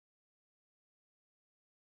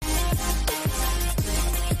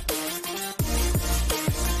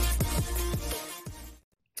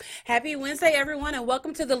Happy Wednesday, everyone, and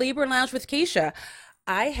welcome to the Libra Lounge with Keisha.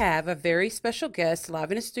 I have a very special guest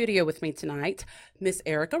live in the studio with me tonight, Miss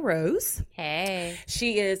Erica Rose. Hey.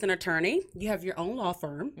 She is an attorney. You have your own law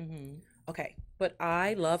firm. Mm-hmm. Okay, but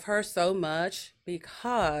I love her so much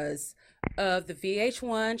because of the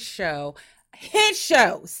VH1 show. Hit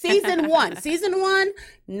show, season one,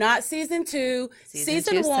 not season two,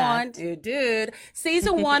 season one, dude,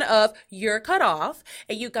 season one of You're Cut Off,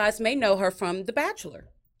 and you guys may know her from The Bachelor.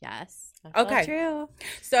 Yes. That's Okay. True.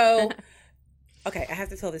 So, okay, I have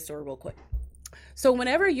to tell this story real quick. So,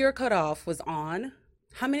 whenever You're Cut Off was on,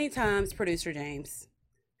 how many times, producer James?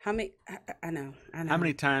 How many? I know. How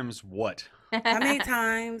many times what? How many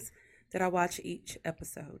times did I watch each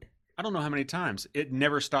episode? I don't know how many times. It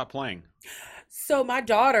never stopped playing. So my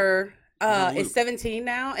daughter Loop. is 17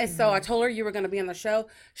 now, and so I told her you were going to be on the show.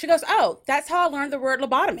 She goes, "Oh, that's how I learned the word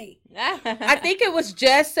lobotomy." I think it was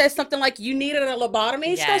Jess said something like, "You needed a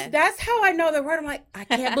lobotomy." She goes, "That's how I know the word." I'm like, I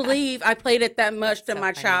can't believe I played it that much that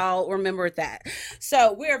my child remembered that.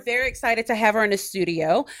 So we are very excited to have her in the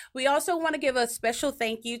studio. We also want to give a special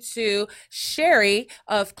thank you to Sherry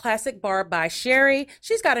of Classic Bar by Sherry.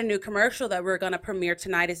 She's got a new commercial that we're going to premiere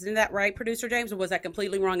tonight. Isn't that right, producer James, or was that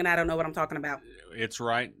completely wrong and I don't know what I'm talking about? It's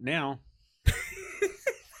right now.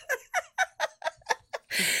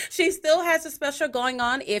 She still has a special going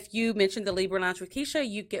on. If you mention the Libra Lounge with Keisha,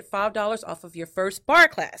 you get $5 off of your first bar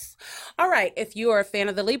class. All right, if you are a fan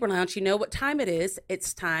of the Libra Lounge, you know what time it is.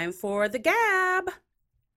 It's time for the Gab.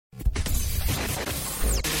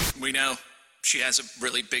 We know she has a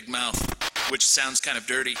really big mouth, which sounds kind of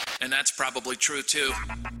dirty, and that's probably true too.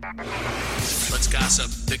 Let's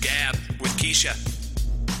gossip. The Gab with Keisha.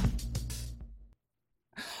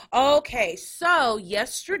 Okay, so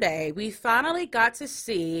yesterday we finally got to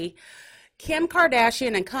see Kim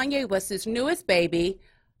Kardashian and Kanye West's newest baby,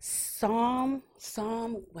 Psalm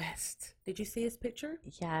West. Did you see his picture?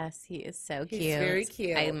 Yes, he is so cute. He's very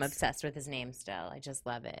cute. I am obsessed with his name still. I just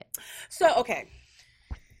love it. So, okay.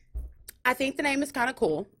 I think the name is kind of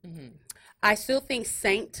cool. Mm-hmm. I still think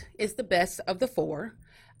Saint is the best of the four.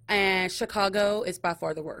 And Chicago is by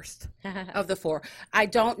far the worst of the four. I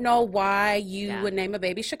don't know why you would name a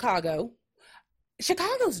baby Chicago.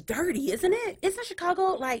 Chicago's dirty, isn't it? Isn't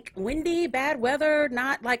Chicago like windy, bad weather,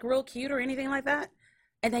 not like real cute or anything like that?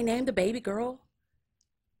 And they named the baby girl?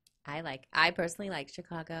 I personally like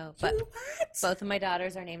Chicago, but both of my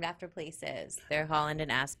daughters are named after places. They're Holland and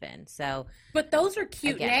Aspen, so. But those are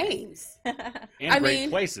cute names. And great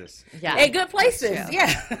places. Yeah. And good places,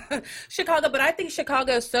 yeah. Chicago, but I think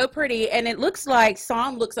Chicago is so pretty, and it looks like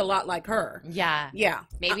Psalm looks a lot like her. Yeah. Yeah.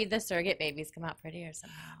 Maybe the surrogate babies come out prettier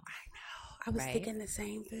somehow. I was thinking the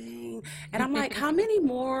same thing. And I'm like, how many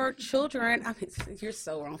more children? I mean, you're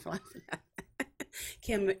so wrong for that.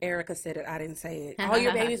 Erica said it. I didn't say it. All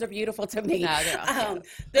your babies are beautiful to me. No, they're all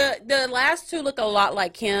cute. The last two look a lot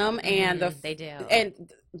like Kim, and they do.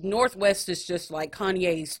 And Northwest is just like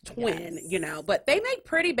Kanye's twin, you know. But they make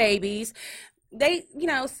pretty babies. They,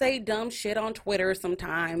 say dumb shit on Twitter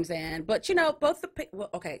sometimes, but both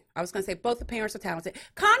I was gonna say both the parents are talented.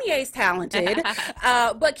 Kanye's talented,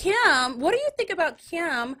 but Kim, what do you think about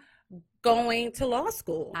Kim going to law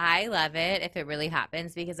school? I love it if it really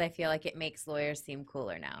happens because I feel like it makes lawyers seem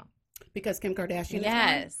cooler now. Because Kim Kardashian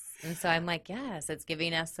Yes. And so I'm like, yes, it's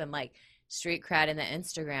giving us some like street cred in the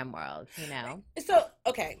Instagram world, So,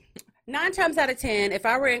 okay. 9 times out of 10, if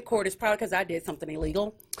I were in court, it's probably because I did something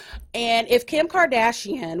illegal. And if Kim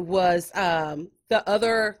Kardashian was the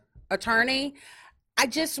other attorney, I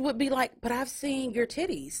just would be like, but I've seen your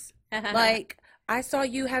titties. Like, I saw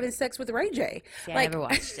you having sex with Ray J. Yeah, I never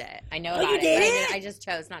watched it. I know Oh, about you it. did But I just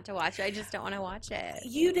chose not to watch it. I just don't want to watch it.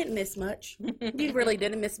 You didn't miss much. You really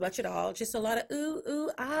didn't miss much at all. Just a lot of ooh,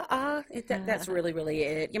 ooh, ah, ah. That's really, really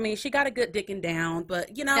it. I mean, she got a good dicking down, but,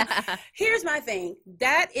 here's my thing.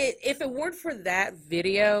 If it weren't for that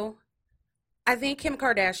video, I think Kim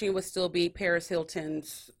Kardashian would still be Paris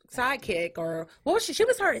Hilton's sidekick, or what was she? She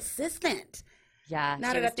was her assistant. Yeah, now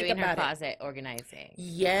she that was I think doing her about closet organizing.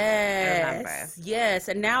 Yes, I remember. yes.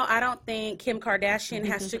 And now I don't think Kim Kardashian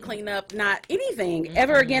has to clean up not anything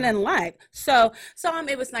ever again in life. So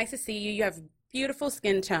it was nice to see you. You have beautiful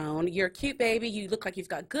skin tone. You're a cute baby. You look like you've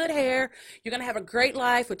got good hair. You're going to have a great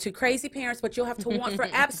life with 2 crazy parents, but you'll have to want for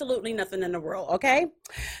absolutely nothing in the world, okay?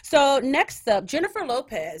 So next up, Jennifer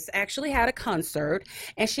Lopez actually had a concert,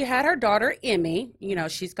 and she had her daughter, Emmy.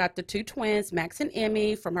 She's got the 2 twins, Max and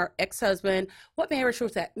Emmy, from her ex-husband. What marriage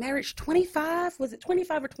was that? Marriage 25? Was it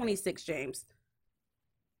 25 or 26, James?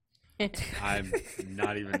 I'm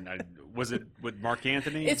not even. Was it with Mark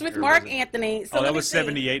Anthony? It's with Mark Anthony. So that was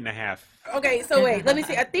 78 and a half. Okay, so wait, let me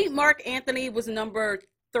see. I think Mark Anthony was number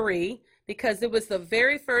 3 because it was the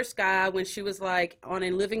very first guy when she was like on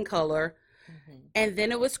In Living Color. And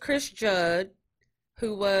then it was Chris Judd,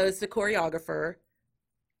 who was the choreographer.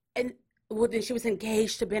 And well, then she was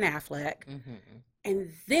engaged to Ben Affleck.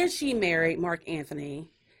 And then she married Mark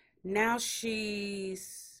Anthony. Now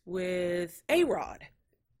she's with A-Rod.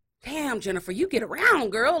 Damn, Jennifer, you get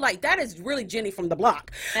around, girl. Like, that is really Jenny from the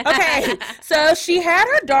block. Okay, so she had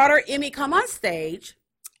her daughter, Emmy, come on stage,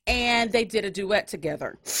 and they did a duet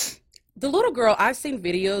together. The little girl, I've seen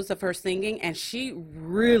videos of her singing, and she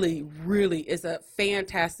really, really is a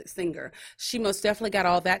fantastic singer. She most definitely got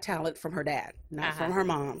all that talent from her dad, not from her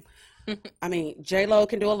mom. I mean, J-Lo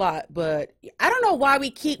can do a lot, but I don't know why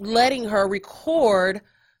we keep letting her record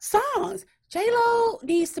songs. J-Lo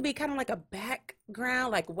needs to be kind of like a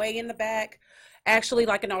background, like way in the back, actually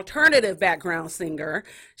like an alternative background singer.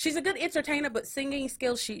 She's a good entertainer, but singing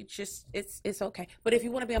skills, she just, it's okay. But if you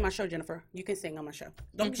want to be on my show, Jennifer, you can sing on my show.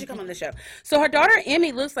 Don't you come on the show. So her daughter,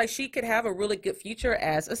 Emmy, looks like she could have a really good future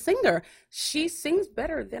as a singer. She sings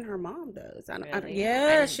better than her mom does.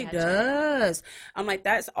 Yeah, she does. I'm like,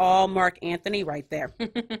 that's all Mark Anthony right there.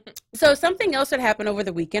 So something else that happened over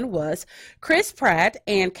the weekend was Chris Pratt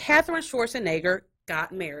and Katherine Schwarzenegger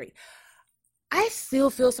got married. I still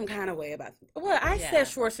feel some kind of way about it. Well, I said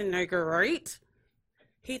Schwarzenegger, right?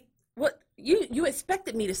 You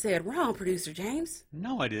expected me to say it wrong, producer James.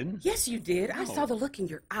 No, I didn't. Yes, you did. I saw the look in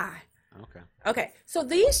your eye. Okay. So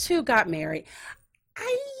these two got married.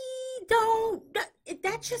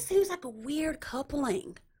 That just seems like a weird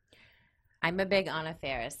coupling. I'm a big Anna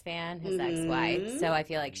Faris fan, his ex-wife, so I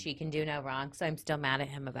feel like she can do no wrong. So I'm still mad at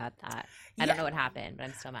him about that. I don't know what happened, but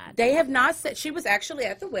I'm still mad. They have not said. She was actually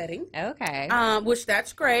at the wedding. Okay. Which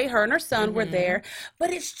that's great. Her and her son were there. But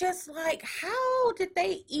it's just like, how did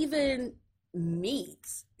they even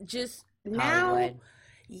meet? Just now? Hollywood.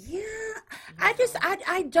 Yeah. I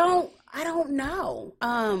don't know.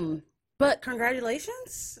 But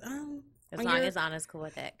congratulations. As long as Anna's cool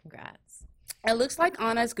with it, congrats. It looks like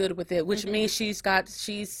Anna's good with it, which means she's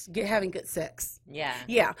having good sex.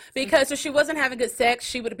 Yeah, because if she wasn't having good sex,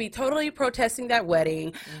 she would be totally protesting that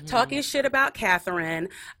wedding, talking shit about Catherine.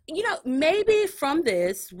 You know, maybe from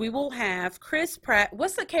this we will have Chris Pratt.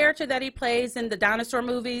 What's the character that he plays in the dinosaur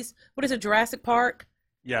movies? What is it, Jurassic Park?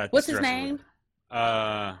 Yeah. What's his name?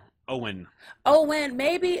 Owen.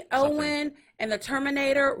 Maybe Owen and the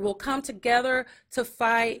Terminator will come together to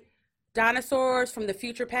fight dinosaurs from the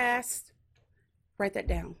future past. Write that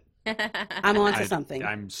down. I'm on to something.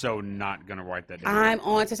 I'm so not going to write that down. I'm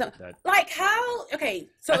on to something. Like how? Okay.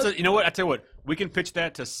 So you know what? I tell you what. We can pitch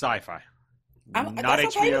that to Sci-Fi. Not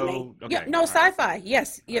that's okay HBO. with me. Okay. Yeah, no, Sci-Fi. Right.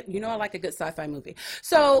 Yes. Yeah, you know I like a good sci-fi movie.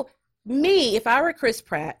 So me, if I were Chris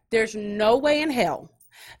Pratt, there's no way in hell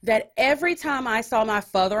that every time I saw my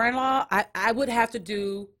father-in-law, I would have to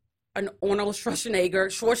do an Arnold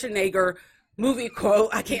Schwarzenegger movie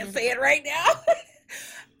quote. I can't say it right now.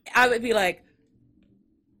 I would be like,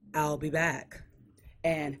 I'll be back.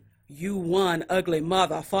 And you one ugly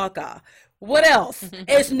motherfucker. What else?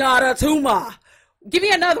 It's not a tumor. Give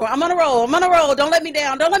me another one. I'm on a roll. Don't let me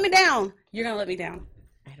down. You're going to let me down.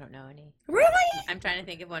 I don't know any. Really? I'm trying to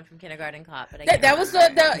think of one from Kindergarten Cop, but that was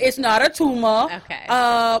the it's not a tumor. Okay.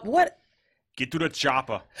 What? Get to the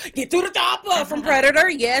chopper. From Predator.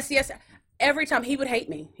 Yes. Every time he would hate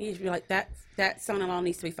me. He'd be like, that son-in-law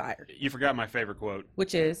needs to be fired. You forgot my favorite quote.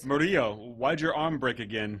 Which is? Maria, why'd your arm break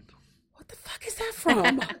again? What the fuck is that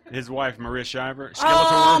from? His wife, Maria Shriver. Skeletor.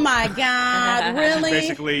 Oh my God, really? She's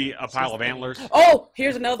basically a pile of antlers. Oh,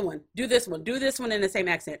 here's another one. Do this one in the same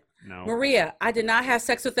accent. No. Maria, I did not have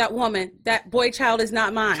sex with that woman. That boy child is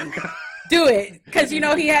not mine. Do it. Because, you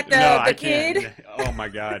know, he had the kid. Oh, my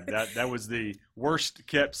God. That was the worst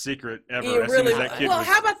kept secret ever. It really was. Well,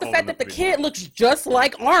 how about the fact that the kid looks just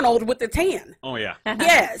like Arnold with the tan? Oh, yeah.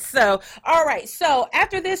 Yes. So, all right. So,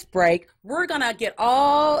 after this break, we're going to get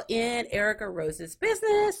all in Erica Rose's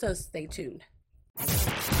business. So, stay tuned.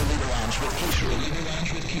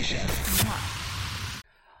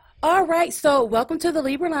 All right, so welcome to the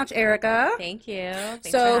Libra Lounge, Erica. Thanks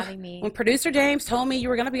for having me. When producer James told me you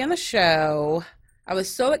were going to be on the show, I was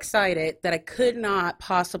so excited that I could not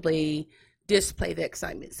possibly display the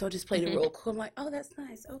excitement. So I just played it real cool. I'm like, oh, that's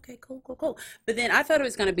nice. Okay, cool. But then I thought it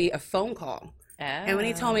was going to be a phone call. Oh. And when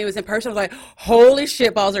he told me it was in person, I was like, holy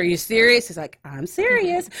shit balls, are you serious? He's like, I'm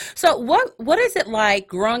serious. So what is it like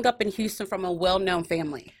growing up in Houston from a well-known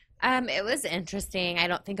family? It was interesting. I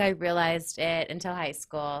don't think I realized it until high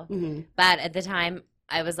school. But at the time,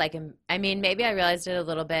 I was like, maybe I realized it a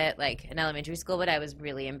little bit like in elementary school, but I was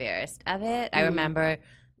really embarrassed of it. I remember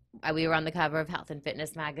we were on the cover of Health and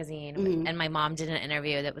Fitness magazine, Mhm. and my mom did an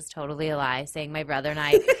interview that was totally a lie, saying my brother and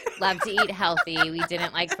I love to eat healthy. We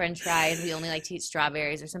didn't like French fries. We only like to eat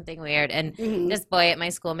strawberries or something weird. And Mhm. this boy at my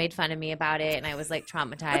school made fun of me about it, and I was like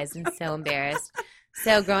traumatized and so embarrassed.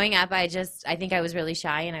 So growing up, I think I was really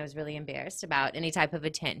shy, and I was really embarrassed about any type of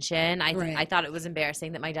attention. Right. I thought it was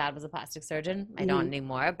embarrassing that my dad was a plastic surgeon. I don't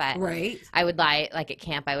anymore, but Right. I would lie, like at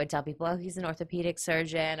camp, I would tell people, oh, he's an orthopedic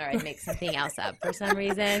surgeon, or I'd make something else up for some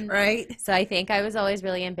reason. Right. So I think I was always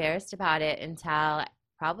really embarrassed about it until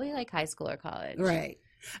probably like high school or college. Right.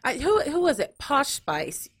 Who was it? Posh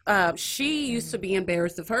Spice. She used to be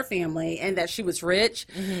embarrassed of her family and that she was rich.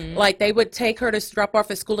 Mhm. Like they would take her to drop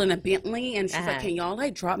off at school in a Bentley, and she's like, Uh-huh. "Can y'all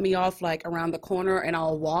like drop me off like around the corner and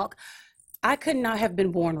I'll walk?" I could not have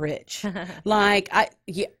been born rich. Yeah.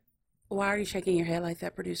 Why are you shaking your head like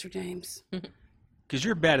that, producer James? Because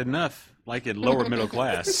you're bad enough, like in lower middle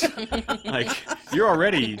class. Like, you're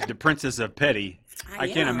already the princess of petty. I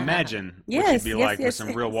can't am. imagine what Yes, you'd be yes, like yes, with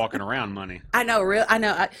some real walking around money. I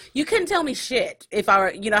know, you couldn't tell me shit if I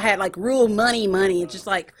were, had like real money. It's just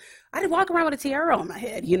like I'd walk around with a tiara on my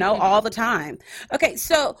head, all the time. Okay,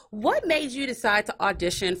 so what made you decide to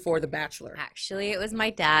audition for The Bachelor? Actually, it was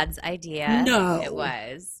my dad's idea. No. It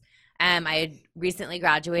was. I had recently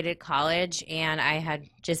graduated college, and I had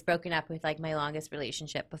just broken up with like my longest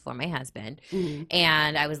relationship before my husband. Mhm.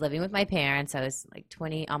 And I was living with my parents. I was like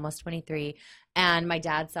 20, almost 23. And my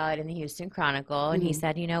dad saw it in the Houston Chronicle, and he Mhm.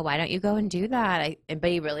 said, why don't you go and do that? But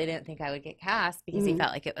he really didn't think I would get cast because he Mhm.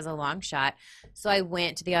 felt like it was a long shot. So I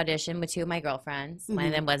went to the audition with two of my girlfriends. One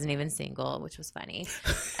of Mhm. them wasn't even single, which was funny.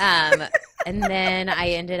 And then I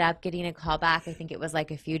ended up getting a call back. I think it was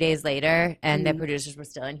like a few days later, and the Mhm. producers were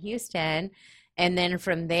still in Houston. And then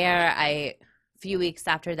from there, a few weeks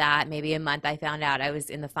after that, maybe a month, I found out I was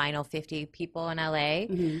in the final 50 people in LA.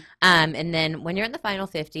 Mhm. And then when you're in the final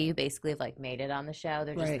 50, you basically have like made it on the show.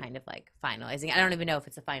 They're just Right. kind of like finalizing. I don't even know if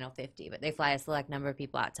it's a final 50, but they fly a select number of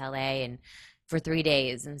people out to LA and for 3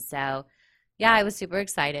 days. And so, yeah, I was super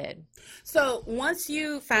excited. So once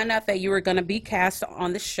you found out that you were going to be cast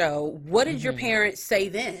on the show, what did your Mhm. parents say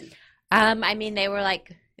then? I mean, they were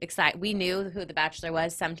like excited. We knew who The Bachelor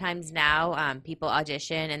was. Sometimes now people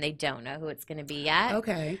audition and they don't know who it's going to be yet.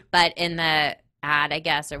 Okay. But in the ad, I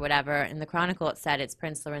guess, or whatever, in the Chronicle, it said it's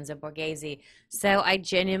Prince Lorenzo Borghese. So I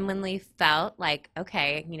genuinely felt like,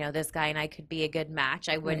 okay, this guy and I could be a good match.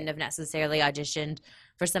 I wouldn't Right. have necessarily auditioned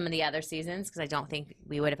for some of the other seasons because I don't think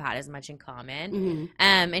we would have had as much in common. Mhm.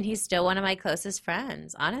 And he's still one of my closest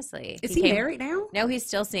friends, honestly. Is he married now? No, he's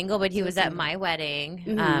still single, but he Still was at single. my wedding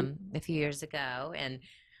Mhm. a few years ago, and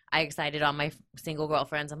I excited all my single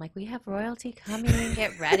girlfriends. I'm like, we have royalty coming,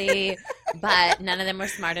 get ready. But none of them were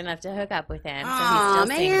smart enough to hook up with him, so Aw,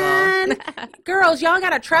 he's still man. single. Girls, y'all got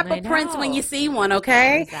to trap I a prince when know. you see one,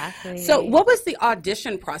 okay? Exactly. So what was the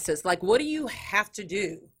audition process? Like, what do you have to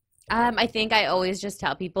do? I think I always just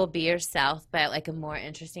tell people be yourself, but like a more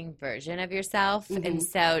interesting version of yourself. Mhm. And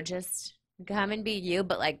so just come and be you,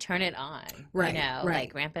 but like turn it on. Right, Right. right.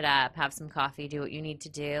 Like ramp it up, have some coffee, do what you need to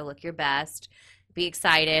do, look your best, be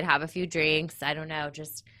excited, have a few drinks. I don't know,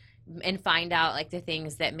 just and find out like the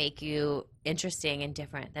things that make you interesting and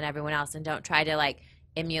different than everyone else, and don't try to like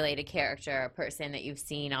emulate a character or person that you've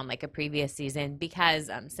seen on like a previous season,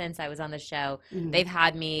 because since I was on the show, Mhm. they've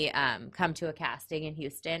had me come to a casting in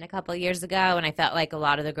Houston a couple of years ago, and I felt like a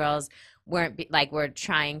lot of the girls were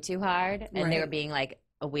trying too hard, and they were Right. being like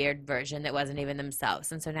a weird version that wasn't even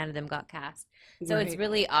themselves, and so none of them got cast. So it's Right.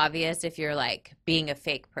 really obvious if you're like being a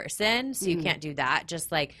fake person, so you Mhm. can't do that.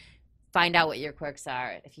 Just like find out what your quirks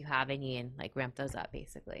are if you have any, and like ramp those up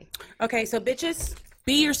basically. Okay, so bitches,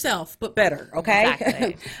 be yourself, but better, okay?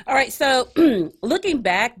 Exactly. All right, so looking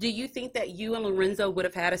back, do you think that you and Lorenzo would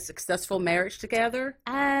have had a successful marriage together?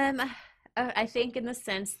 I think in the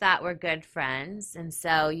sense that we're good friends, and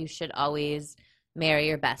so you should always marry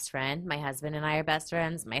your best friend. My husband and I are best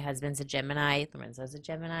friends. My husband's a Gemini. Lorenzo's a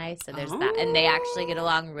Gemini, so there's that, and they actually get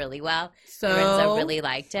along really well. So Lorenzo really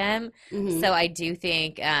liked him. Mhm. So I do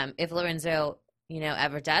think if Lorenzo,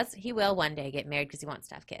 ever does, he will one day get married because he wants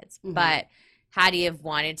to have kids. Mhm. But had he have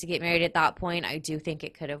wanted to get married at that point, I do think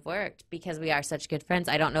it could have worked because we are such good friends.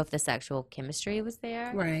 I don't know if the sexual chemistry was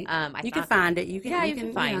there. Right. I You can thought- find it. You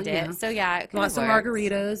can find it. So yeah, it could Lots of have worked.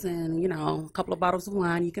 margaritas and, a couple of bottles of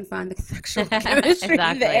wine. You can find the sexual chemistry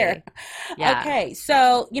Exactly. there. Yeah. Okay,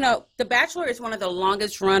 so, The Bachelor is one of the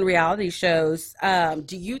longest run reality shows.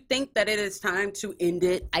 Do you think that it is time to end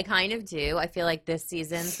it? I kind of do. I feel like this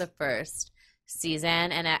season's the first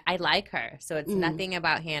season, and I like her. So it's Mhm. nothing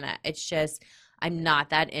about Hannah. It's just I'm not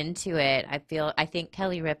that into it. I think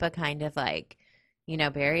Kelly Ripa kind of like,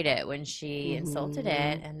 buried it when she insulted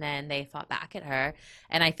it, and then they fought back at her.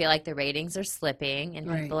 And I feel like the ratings are slipping and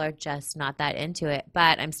people are just not that into it.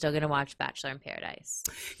 But I'm still going to watch Bachelor in Paradise.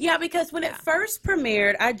 Yeah, because when it first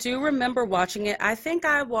premiered, I do remember watching it. I think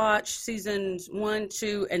I watched seasons 1,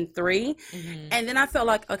 2, and 3. And then I felt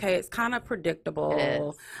like, okay, it's kind of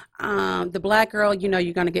predictable. The black girl,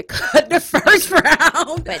 you're going to get cut the first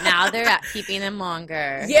round. But now they're keeping them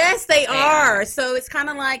longer. Yes, they are. So it's kind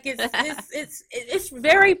of like it's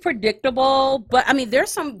very predictable. But I mean,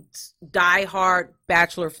 there's some diehard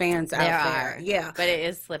Bachelor fans out there. Yeah, but it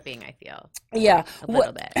is slipping, I feel. Yeah, a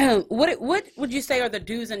little bit. What would you say are the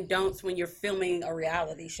do's and don'ts when you're filming a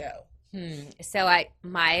reality show? So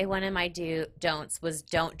one of my don'ts was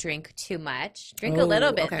don't drink too much. Drink a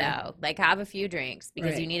little bit though, like have a few drinks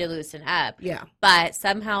because you need to loosen up. Yeah. But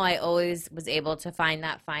somehow I always was able to find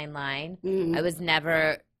that fine line. I was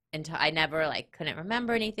never couldn't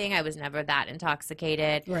remember anything. I was never that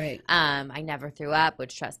intoxicated. Right. I never threw up,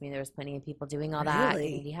 which trust me, there was plenty of people doing all that,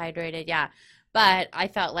 getting dehydrated. Yeah. But I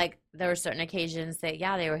felt like there were certain occasions that,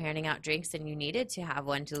 they were handing out drinks and you needed to have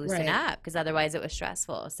one to loosen up because otherwise it was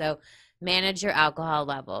stressful. So manage your alcohol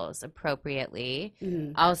levels appropriately.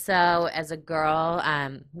 Also, as a girl,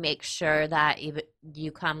 make sure that even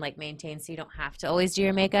you maintain so you don't have to always do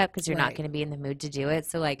your makeup because you're not going to be in the mood to do it.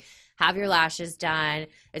 So have your lashes done.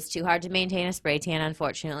 It's too hard to maintain a spray tan,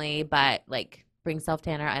 unfortunately, but bring self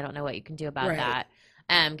tanner. I don't know what you can do about that.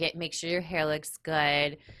 Make sure your hair looks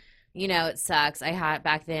good. It sucks.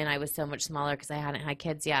 Back then I was so much smaller because I hadn't had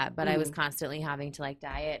kids yet, but I was constantly having to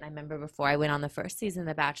diet. And I remember before I went on the first season of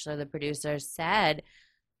The Bachelor, the producers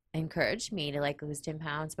encouraged me to lose 10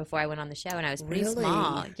 pounds before I went on the show, and I was pretty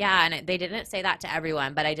small. Yeah, and they didn't say that to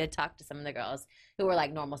everyone, but I did talk to some of the girls who were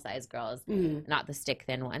normal sized girls, not the stick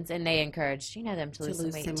thin ones, and they encouraged them to lose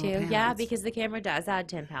some weight too. Pounds. Yeah, because the camera does add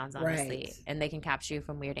 10 pounds honestly, and they can capture you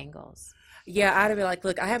from weird angles. Yeah, I'd be like,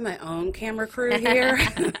 look, I have my own camera crew here.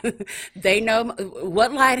 They know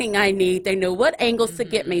what lighting I need. They know what angles to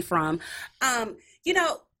get me from.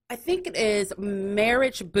 I think it is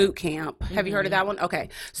Marriage Boot Camp. Have you heard of that one? Okay.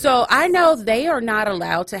 So I know they are not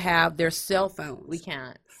allowed to have their cell phones. We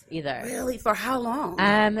can't either. Really? For how long?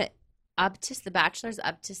 The Bachelor's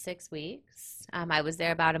up to 6 weeks. I was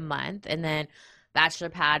there about a month, and then Bachelor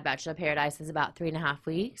Paradise is about 3.5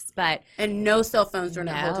 weeks, and no cell phones during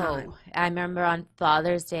that whole time. I remember on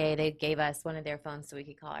Father's Day they gave us one of their phones so we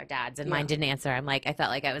could call our dads, and mine didn't answer. I felt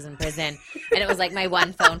like I was in prison, and it was my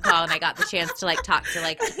one phone call, and I got the chance to talk to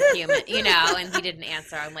a human, and he didn't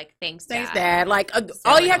answer. I'm like, thanks, Dad.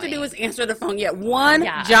 All you have to do is answer the phone. One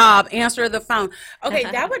job, answer the phone. Okay,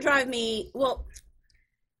 that would drive me. Well.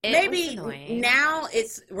 Maybe now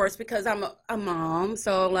it's worse because I'm a mom,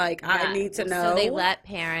 so I need to know. So they let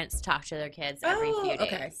parents talk to their kids every few days.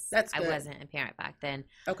 Okay, that's good. I wasn't a parent back then.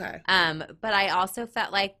 Okay. But I also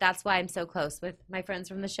felt like that's why I'm so close with my friends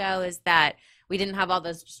from the show is that we didn't have all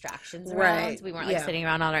those distractions around. Right. We weren't sitting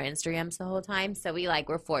around on our Instagrams the whole time. So we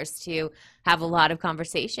were forced to have a lot of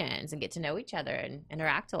conversations and get to know each other and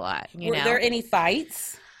interact a lot. Were there any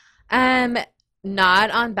fights? Not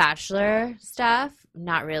on Bachelor stuff,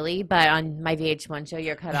 not really, but on my VH1 show,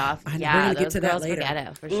 You're Cut Off. Those girls were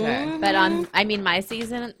ghetto for sure. But my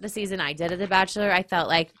season, the season I did of The Bachelor, I felt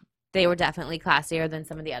like they were definitely classier than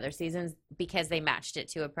some of the other seasons because they matched it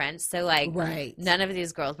to a prince. So none of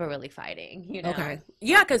these girls were really fighting. Okay,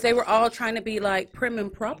 yeah, because they were all trying to be prim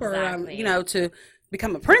and proper, to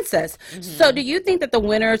become a princess. So do you think that the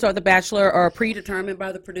winners of The Bachelor are predetermined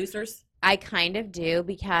by the producers? I kind of do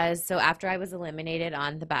because after I was eliminated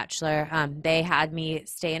on The Bachelor, they had me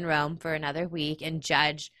stay in Rome for another week and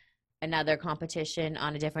judge another competition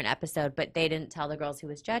on a different episode, but they didn't tell the girls who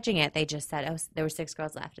was judging it. They just said, there were 6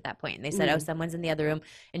 girls left at that point, and they said, someone's in the other room,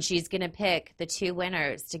 and she's going to pick the 2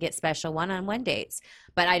 winners to get special one-on-one dates.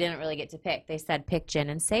 But I didn't really get to pick. They said, pick Jen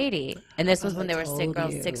and Sadie. And this was when there were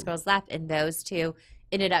 6 girls left, and those 2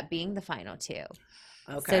 ended up being the final 2.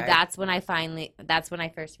 Okay. So that's when I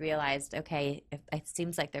first realized, okay, it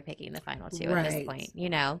seems like they're picking the final 2 at this point, It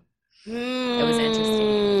was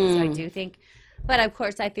interesting. So I do think, but of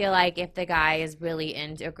course I feel like if the guy is really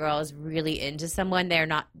into, a girl is really into someone,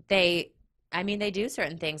 they do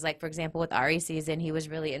certain things. Like, for example, with Ari's season, he was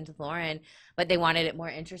really into Lauren, but they wanted it more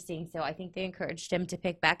interesting. So I think they encouraged him to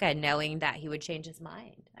pick Becca, knowing that he would change his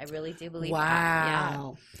mind. I really do believe that.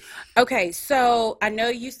 Wow. Yeah. Okay, so I know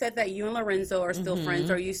you said that you and Lorenzo are still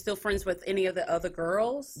friends. Are you still friends with any of the other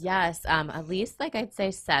girls? Yes. At least, I'd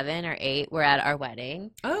say 7 or 8 were at our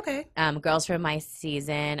wedding. Oh, okay. Girls from my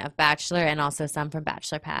season of Bachelor and also some from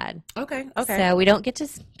Bachelor Pad. Okay. So we don't get to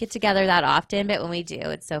get together that often, but when we do,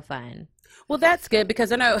 it's so fun. Well, that's good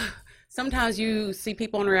because I know sometimes you see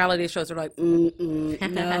people on reality shows that are like,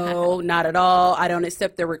 no, not at all. I don't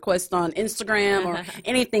accept their requests on Instagram or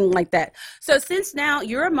anything like that. So since now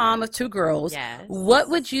you're a mom of 2 girls, Yes. what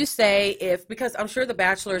would you say if, because I'm sure The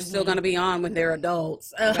Bachelor is still going to be on when they're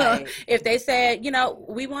adults, Right. if they said,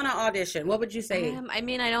 we want to audition, what would you say? I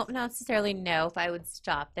mean, I don't necessarily know if I would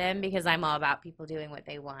stop them because I'm all about people doing what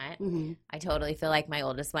they want. Mhm. I totally feel like my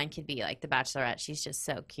oldest one could be like the Bachelorette. She's just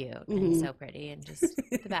so cute Mhm. and so pretty and just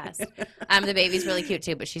the best. The baby's really cute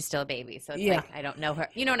too, but she's still a baby, so it's Yeah. like I don't know her.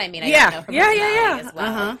 You know what I mean? I Yeah. don't know her Yeah. personality as well.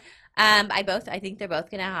 Uh-huh. I think they're both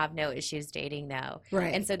gonna have no issues dating though,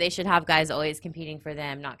 Right. and so they should have guys always competing for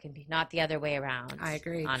them, not the other way around. I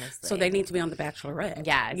agree. honestly. So they need to be on The Bachelorette.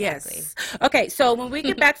 Yeah, exactly. Yes. Okay, so when we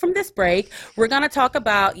get back from this break, we're going to talk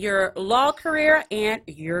about your law career and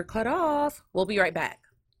your cutoff. We'll be right back.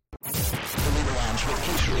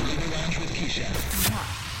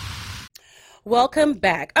 Welcome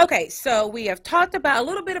back. Okay, so we have talked about a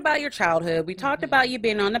little bit about your childhood. We talked about you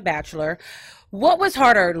being on The Bachelor. What was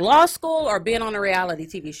harder, law school or being on a reality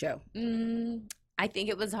TV show? I think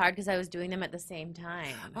it was hard because I was doing them at the same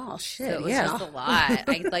time. Oh, shit. So it was just a lot.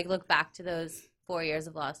 I look back to those 4 years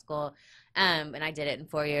of law school, and I did it in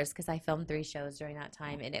 4 years because I filmed 3 shows during that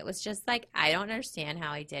time, and it was just like I don't understand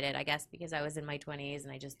how I did it. I guess because I was in my 20s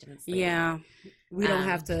and I just didn't sleep. Yeah, we don't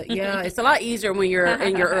have to. Yeah, it's a lot easier when you're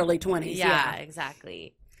in your early 20s. Yeah,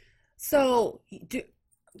 exactly. So,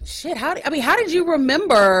 how did you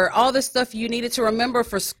remember all the stuff you needed to remember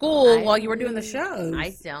for school while you were doing the shows?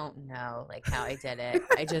 I don't know, how I did it.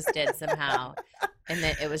 I just did somehow, and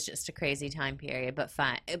then it was just a crazy time period, but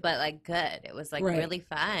fun, but good. It was Right. really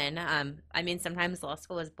fun. I mean, sometimes law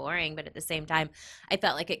school was boring, but at the same time, I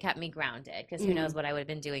felt like it kept me grounded because who knows what I would have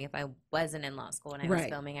been doing if I wasn't in law school when I was Right.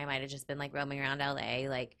 filming. I might have just been roaming around LA.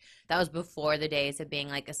 That was before the days of being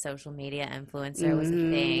a social media influencer was a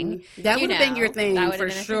thing. That would have been your thing That would for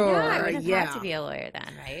have been a thing. sure. Yeah, I would have had to be a lawyer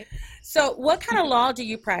then, right? So, what kind of law do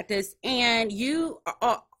you practice? And you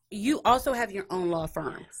also have your own law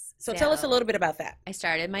firm. Yes. So, tell us a little bit about that. I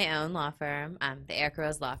started my own law firm, the Erica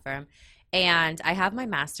Rose Law Firm, and I have my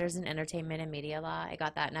master's in entertainment and media law. I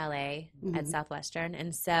got that in LA at Southwestern,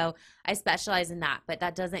 and so I specialize in that. But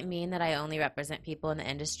that doesn't mean that I only represent people in the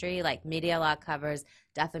industry. Media law covers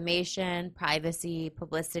defamation, privacy,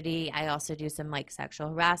 publicity. I also do some sexual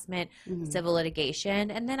harassment, civil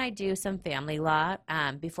litigation, and then I do some family law.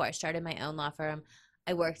 Before I started my own law firm,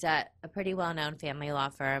 I worked at a pretty well-known family law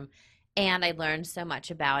firm. And I learned so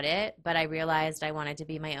much about it, but I realized I wanted to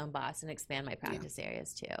be my own boss and expand my practice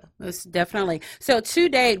areas too. Most definitely. So, to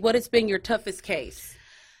date, what has been your toughest case?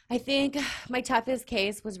 I think my toughest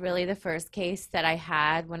case was really the first case that I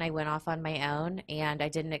had when I went off on my own, and I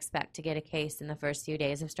didn't expect to get a case in the first few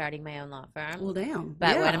days of starting my own law firm. Well, damn.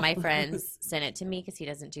 But Yeah. one of my friends sent it to me because he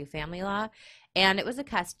doesn't do family law. And it was a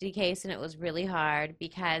custody case, and it was really hard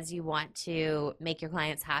because you want to make your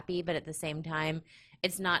clients happy, but at the same time,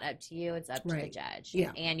 it's not up to you. It's up to the Right. judge.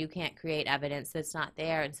 Yeah. And you can't create evidence that's not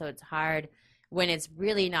there. And so it's hard when it's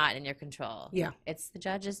really not in your control. Yeah. It's the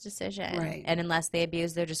judge's decision. Right. And unless they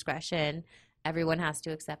abuse their discretion, everyone has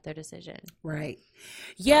to accept their decision. Right.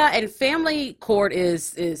 Yeah, and family court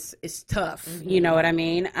is tough. You know what I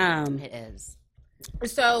mean? It is.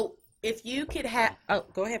 So if you could have,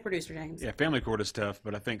 go ahead, producer James. Yeah, family court is tough,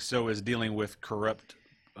 but I think so is dealing with corrupt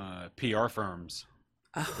PR firms,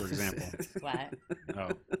 for example. What? Oh,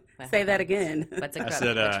 Say that again. What's a I corrupt,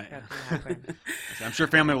 said, what's a corrupt I'm sure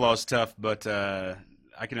family law is tough, but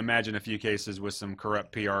I can imagine a few cases with some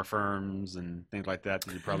corrupt PR firms and things like that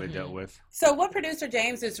you probably dealt with. So what producer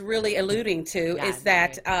James is really alluding to Yeah, is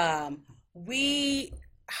that we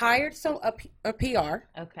hired a PR,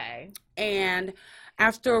 Okay. and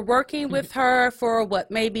after working with her for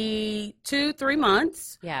maybe 2-3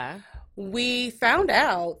 months, Yeah. we found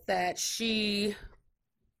out that she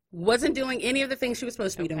wasn't doing any of the things she was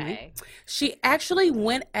supposed to be doing. Okay. She actually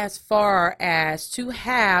went as far as to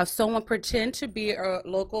have someone pretend to be a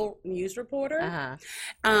local news reporter.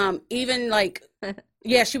 Uh-huh. Even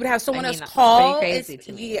yeah, she would have someone I mean, else that's call. pretty crazy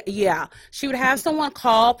to me. Yeah, she would have someone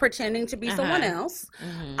call pretending to be someone else.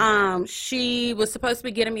 Mhm. She was supposed to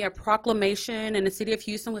be getting me a proclamation in the city of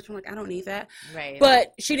Houston, which I'm like, I don't need that. Right.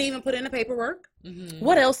 But she didn't even put in the paperwork. Mhm.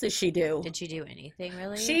 What else did she do? Did she do anything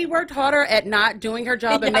really? She worked harder at not doing her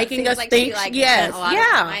job and Yeah, making seems us like think. She, Yes, spent a lot of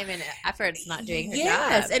time and efforts not doing her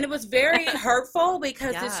yes, job. and it was very hurtful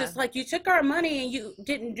because it's Yeah. just like you took our money and you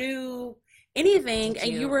didn't do anything, Did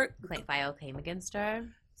and you were. file a claim against her?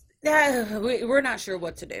 We're not sure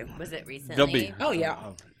what to do. Was it recently? There'll be Oh,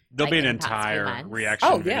 yeah. there'll be an in the past few entire months? reaction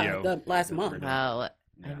Oh yeah, video. the last month. Well,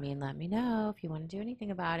 I mean, let me know if you want to do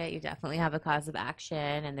anything about it. You definitely have a cause of action,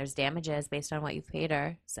 and there's damages based on what you've paid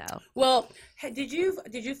her. So, Well, did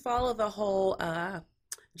you follow the whole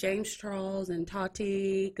James Charles and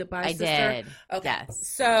Tati goodbye I sister? did. Okay. Yes.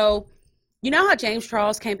 So, you know how James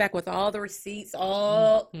Charles came back with all the receipts,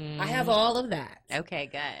 I have all of that. Okay,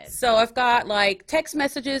 good. So I've got like text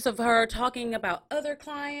messages of her talking about other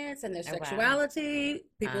clients and their Oh, wow. sexuality,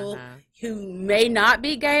 people Uh-huh. who may not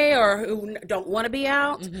be gay or who don't want to be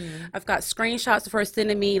out. Mhm. I've got screenshots of her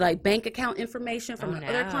sending me like bank account information from Oh, her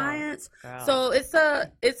other no. clients. Girl. So it's a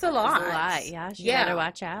lot. It's a lot. Yeah, she better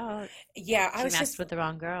watch out. Yeah, She I was messed just with the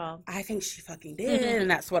wrong girl. I think she fucking did, and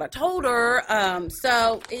that's what I told her.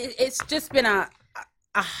 So it's just been a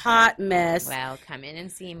hot mess. Well, come in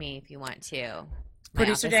and see me if you want to. My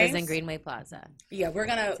Producer office is James? in Greenway Plaza. Yeah, we're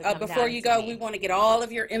gonna So come before down you to go, me. we want to get all of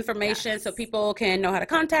your information so Yes. people can know how to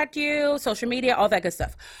contact you, social media, all that good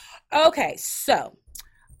stuff. Okay, so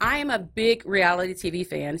I am a big reality TV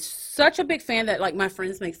fan. Such a big fan that like my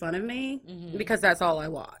friends make fun of me Mhm. because that's all I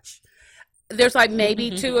watch. There's like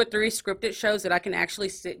maybe 2 or 3 scripted shows that I can actually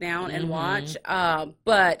sit down and watch.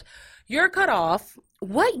 But You're Cut Off.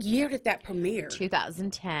 What year did that premiere?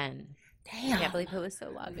 2010. Damn. I can't believe it was so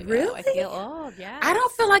long ago. Really? I feel old. Yeah. I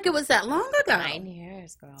don't feel like it was that long ago. 9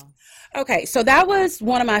 years, girl. Okay, so that was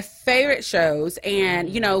one of my favorite shows, and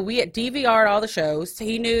you know we had DVR'd all the shows.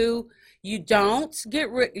 He knew you don't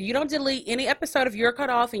you don't delete any episode of You're Cut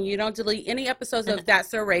Off, and you don't delete any episodes of That's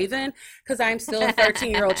So Raven because I'm still a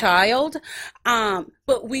 13-year-old child.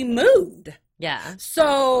 But we moved, Yeah.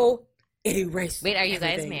 so it erased. Wait, are you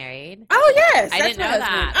guys everything. married? Oh yes, I that's didn't know my that.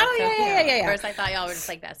 husband. That's Oh so yeah, cute. yeah. First, I thought y'all were just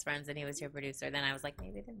like best friends, and he was your producer. Then I was like,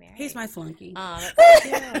 maybe they're married. He's my flunky. Oh, that's so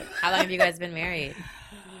cute. How long have you guys been married?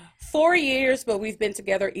 4 years, but we've been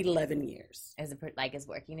together 11 years. Is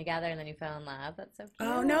working together, and then you fell in love? That's so cute.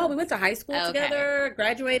 Oh no, we went to high school Okay. together,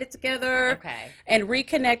 graduated together. Okay. And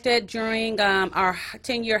reconnected during our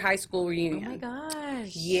 10-year high school Oh reunion. my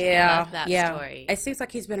gosh. Yeah, Love that yeah. story. It seems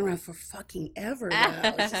like he's been around for fucking ever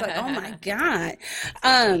now. It's just like, oh my God.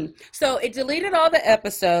 So it deleted all the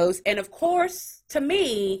episodes, and of course, to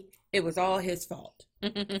me, it was all his fault.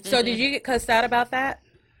 So did you get cussed out about that?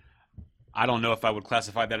 I don't know if I would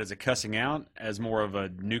classify that as a cussing out, as more of a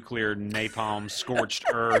nuclear napalm, scorched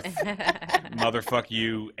earth, motherfuck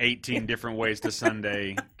you, 18 different ways to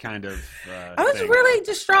Sunday kind of I was thing. really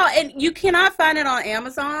distraught, and you cannot find it on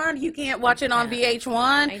Amazon. You can't watch it on VH1.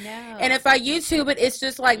 I know. And if I YouTube it, it's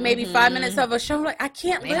just like maybe 5 minutes of a show. I'm like, I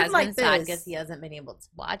can't My live like husband's sad this. because he hasn't been able to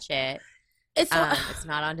watch it. It's It's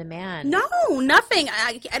not on demand. no, nothing.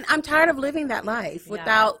 And I'm tired of living that life Yeah.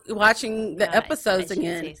 without watching the Yeah, episodes I should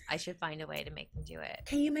again. I should find a way to make them do it.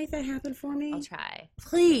 Can you make that happen for me? I'll try.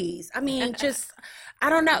 Please. I mean, just, I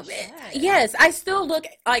don't know. You should. Yes, I still look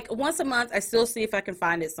like once a month, I still see if I can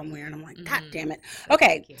find it somewhere. And I'm like, God damn it.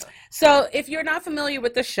 Okay. Thank you. So if you're not familiar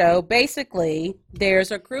with the show, basically,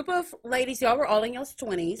 there's a group of ladies, y'all were all in your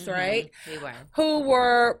 20s, right? We were. Who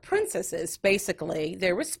were princesses, basically.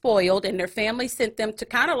 They were spoiled, and their family sent them to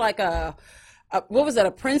kind of like a what was it,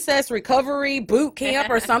 a princess recovery boot camp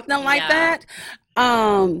or something like Yeah.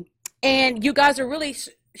 that. And you guys are really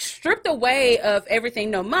stripped away of everything,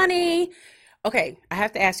 no money. Okay, I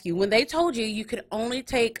have to ask you, when they told you you could only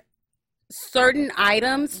take certain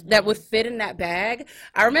items that would fit in that bag,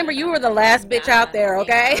 I remember you were the last bitch out there,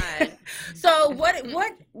 okay? Thank God. So what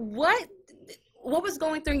was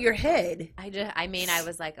going through your head? I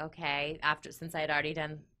was like, okay, since I had already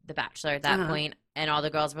done The Bachelor at that Uh-huh. point, and all the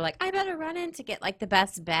girls were like, I better run in to get like the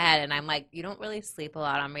best bed. And I'm like, you don't really sleep a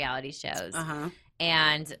lot on reality shows. Uh-huh.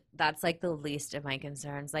 And that's like the least of my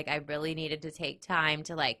concerns. Like, I really needed to take time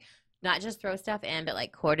to like not just throw stuff in, but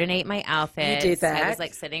like coordinate my outfits. did that. I was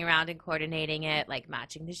like sitting around and coordinating it, like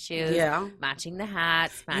matching the shoes, Yeah. matching the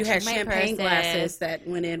hats, matching You had my champagne purses. glasses that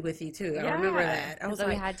went in with you too. I remember that. I was so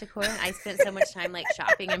we like, had to coordinate. I spent so much time like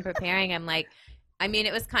shopping and preparing. I'm like, I mean,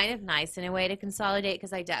 it was kind of nice in a way to consolidate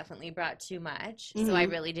because I definitely brought too much. So I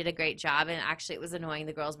really did a great job. And actually, it was annoying.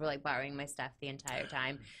 The girls were like borrowing my stuff the entire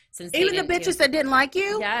time. Since even the bitches that didn't like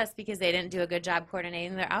you? Yes, because they didn't do a good job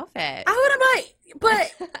coordinating their outfit. I would have like,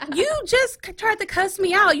 but you just tried to cuss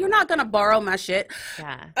me out. You're not going to borrow my shit.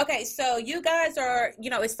 Yeah. Okay, so you guys are,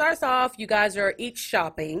 it starts off, you guys are each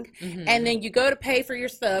shopping, Mhm. and then you go to pay for your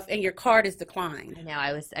stuff, and your card is declined. I know.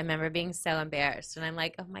 I remember being so embarrassed. And I'm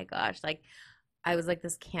like, oh my gosh. Like, I was like,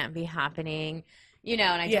 this can't be happening. And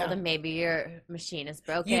I Yeah. told him maybe your machine is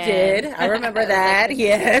broken. You did. I remember was that. like, this is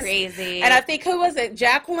Yes. crazy. And I think, who was it?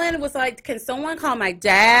 Jacqueline was like, can someone call my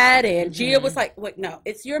dad? And Gia Mm-hmm. was like, wait, no,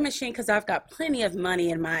 it's your machine because I've got plenty of money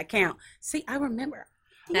in my account. See, I remember.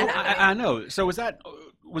 I know. So was that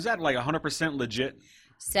like 100% legit?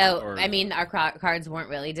 So, Or- I mean, our cards weren't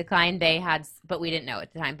really declined. They had, but we didn't know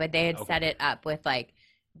at the time. But they had Okay. set it up with like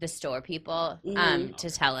the store people Mhm. to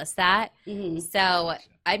tell us that. Mm-hmm. So,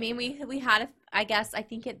 I mean, we had, I guess, I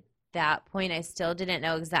think at that point, I still didn't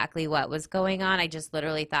know exactly what was going on. I just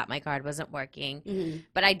literally thought my card wasn't working. Mm-hmm.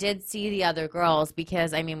 But I did see the other girls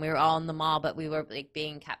because, I mean, we were all in the mall, but we were like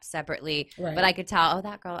being kept separately. Right. But I could tell, oh,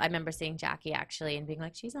 that girl. I remember seeing Jackie actually and being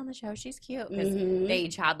like, she's on the show. She's cute. Because Mhm. they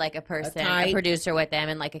each had like a person, type. a producer with them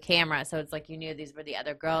and like a camera. So it's like you knew these were the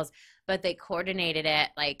other girls. But they coordinated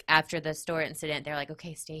it like after the store incident. They're like,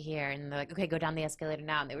 okay, stay here. And they're like, okay, go down the escalator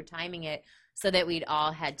now. And they were timing it so that we'd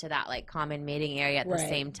all head to that like common meeting area at the Right.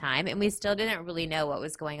 same time. And we still didn't really know what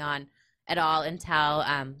was going on at all until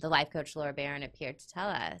the life coach Laura Barron appeared to tell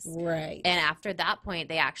us. Right. And after that point,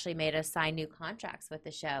 they actually made us sign new contracts with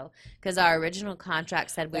the show because our original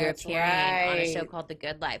contract said we were That's appearing on a show right. called The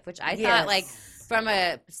Good Life, which I Yes. thought, like, from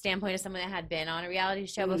a standpoint of someone that had been on a reality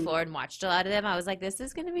show Mhm. before and watched a lot of them, I was like, this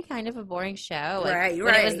is going to be kind of a boring show. Like, Right,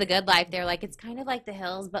 when it was right. The Good Life, they were like, it's kind of like The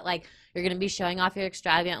Hills, but, like, you're going to be showing off your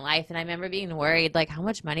extravagant life. And I remember being worried, like, how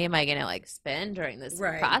much money am I going to, like, spend during this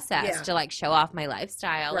Right, process yeah. to, like, show off my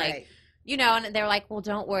lifestyle? Right. Like, you know, and they're like, well,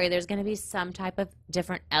 don't worry. There's going to be some type of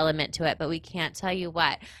different element to it, but we can't tell you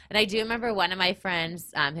what. And I do remember one of my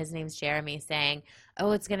friends, his name's Jeremy, saying,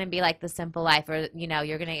 oh, it's going to be like The Simple Life, or, you know,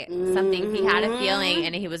 you're going to get something. He had a feeling,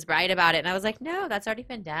 and he was right about it. And I was like, no, that's already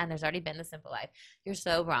been done. There's already been The Simple Life. You're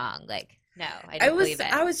so wrong. Like, no, I don't believe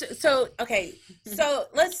it. I was so okay. So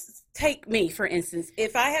let's take me for instance.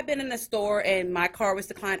 If I had been in the store and my car was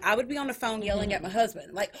declined, I would be on the phone yelling at my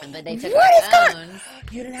husband, like, But they took "What is our going? phones,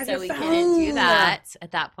 You didn't have so your we phone." couldn't do that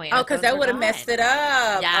at that point. Oh, Our because phones that were would have gone. messed it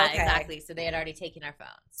up. Yeah, Okay. exactly. So they had already taken our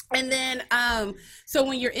phones. And then, so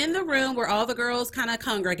when you're in the room where all the girls kind of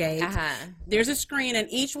congregate, there's a screen, and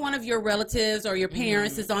each one of your relatives or your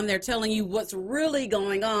parents is on there telling you what's really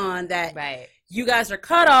going on. That Right. you guys are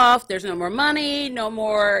cut off. There's no more money, no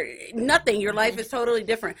more nothing. Your life is totally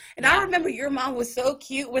different. And I Yeah. remember your mom was so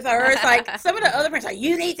cute with hers. Like some of the other parents, like,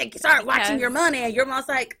 you need to start watching Yes. your money, and your mom's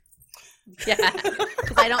like, Yeah,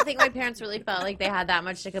 because I don't think my parents really felt like they had that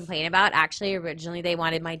much to complain about. Actually, originally they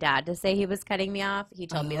wanted my dad to say he was cutting me off. He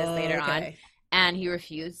told me this later on, okay. and he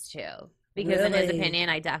refused to because in his Really? opinion,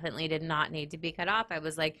 I definitely did not need to be cut off. I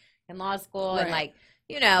was like in law school and Right. like,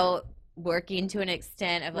 you know, working to an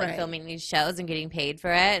extent of like Right. filming these shows and getting paid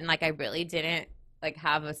for it, and like I really didn't like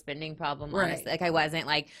have a spending problem. Honestly, Right. like I wasn't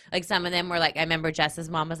like some of them were like, I remember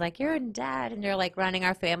Jess's mom was like, "You're in debt and you're like running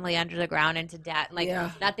our family under the ground into debt," and like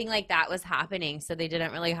Yeah. nothing like that was happening, so they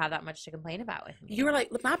didn't really have that much to complain about with me. You were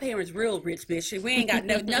like, look, my parents real rich, bitch. We ain't got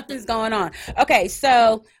nothing's going on. Okay,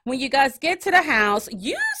 so when you guys get to the house,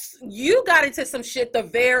 you got into some shit the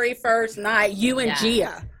very first night. You and Yeah.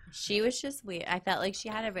 Gia. She was just weird. I felt like she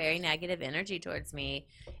had a very negative energy towards me,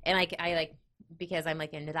 and like I like because I'm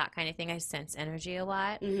like into that kind of thing. I sense energy a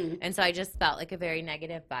lot. Mm-hmm. And so I just felt like a very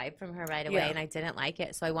negative vibe from her right away, Yeah. and I didn't like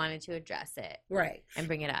it. So I wanted to address it Right. and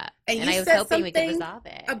bring it up. And you I was said hoping we could something resolve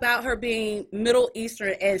it. About her being Middle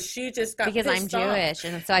Eastern, and she just got Because I'm pissed off. Jewish,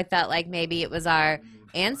 and so I felt like maybe it was our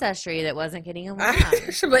ancestry that wasn't getting along.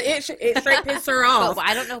 But it straight pissed her off. But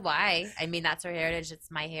I don't know why. I mean, that's her heritage. It's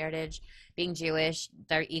my heritage. Being Jewish,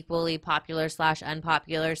 they're equally popular /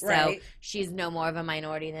 unpopular. So Right. she's no more of a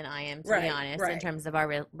minority than I am, to Right, be honest, in right. terms of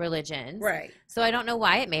our religions. Right. So I don't know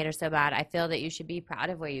why it made her so bad. I feel that you should be proud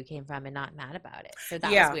of where you came from and not mad about it. So that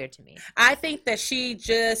Yeah. was weird to me. I think that she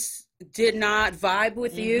just did not vibe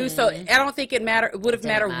with you, so I don't think it would have Didn't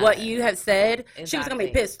mattered what matter. you had said. She was gonna be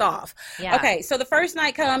Exactly. pissed off. Yeah. Okay, so the first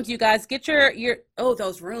night comes, you guys get your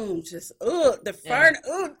those rooms just the fern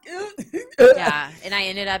Yeah, and I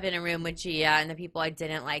ended up in a room with Gia and the people I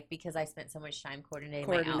didn't like because I spent so much time coordinating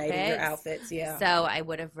my your outfits. outfits. Yeah. So I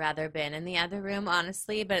would have rather been in the other room,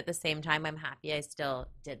 honestly, but at the same time, I'm happy I still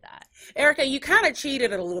did that. Erica, you kind of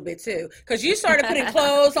cheated a little bit too, because you started putting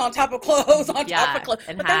clothes on top of clothes on top Yeah, of clothes.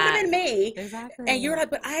 and But that would have hats. been me. Exactly. And you're like,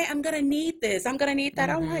 but I'm gonna need this. I'm gonna need that.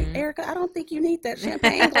 I'm like, Mhm. Erica, I don't think you need that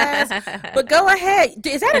champagne glass. But go ahead.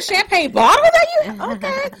 Is that a champagne bottle that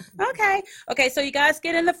you? Okay. So you guys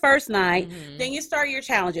get in the first night. Mhm. Then you start your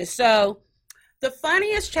challenges. So the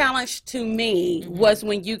funniest challenge to me was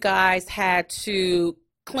when you guys had to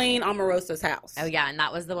clean Omarosa's house. Oh yeah, and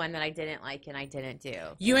that was the one that I didn't like and I didn't do.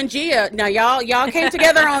 You and Gia, now y'all came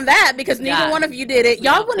together on that because neither Yeah. one of you did it.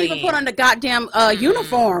 Y'all No, wouldn't even clean. put on the goddamn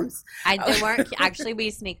uniforms. They weren't actually.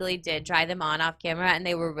 We sneakily did try them on off camera, and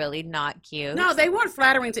they were really not cute. No, they weren't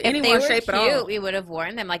flattering to If anyone, they were shape cute, at all. we would have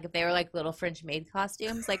worn them. Like if they were like little French maid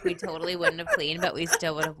costumes, like we totally wouldn't have cleaned, but we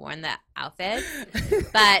still would have worn the outfit.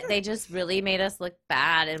 But they just really made us look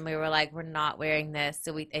bad, and we were like, we're not wearing this.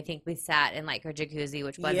 So I think we sat in like her jacuzzi,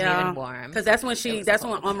 which wasn't even warm. Because that's when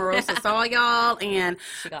Omarosa saw y'all and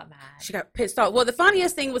She got mad. she got pissed off. Well, the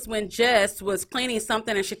funniest thing was when Jess was cleaning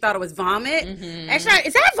something and she thought it was vomit. And she's like,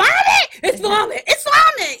 is that vomit? It's vomit. It's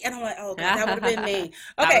vomit. And I'm like, oh, God, that would have been me.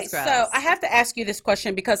 Okay, so I have to ask you this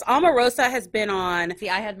question because Omarosa has been on. See,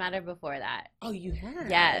 I had met her before that. Oh, you had?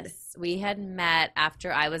 Yes. We had met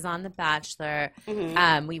after I was on The Bachelor.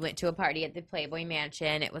 We went to a party at the Playboy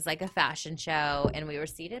Mansion. It was like a fashion show, and we were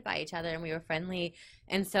seated by each other, and we were friendly.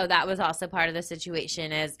 And so that was also part of the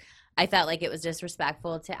situation is I felt like it was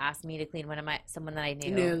disrespectful to ask me to clean someone that I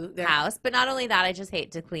knew house. But not only that, I just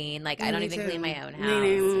hate to clean. Like, I don't even clean my own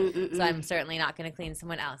house. So I'm certainly not going to clean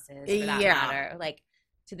someone else's for that matter. Like,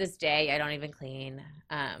 to this day, I don't even clean.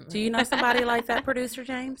 Do you know somebody like that, Producer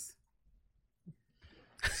James?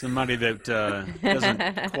 Somebody that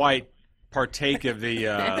doesn't quite partake of the,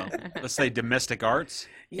 let's say, domestic arts.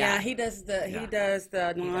 Yeah, he does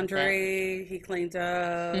the laundry. He cleans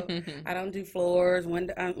up. I don't do floors.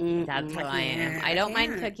 That's how I am. I don't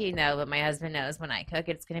mind cooking though, but my husband knows when I cook,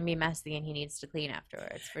 it's going to be messy, and he needs to clean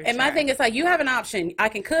afterwards. And my thing is like, you have an option. I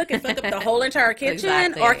can cook and fuck up the whole entire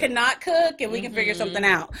kitchen, or I cannot cook, and we can figure something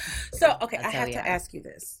out. So, okay, I have to ask you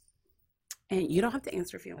this, and you don't have to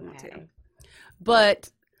answer if you don't want to. But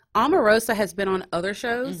Omarosa has been on other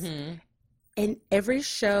shows. And every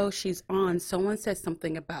show she's on, someone says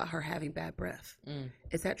something about her having bad breath.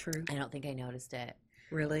 Is that true? I don't think I noticed it.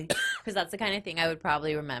 Really? Because that's the kind of thing I would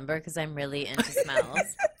probably remember because I'm really into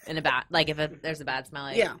smells. If there's a bad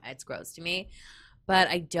smell, it's gross to me. But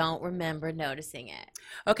I don't remember noticing it.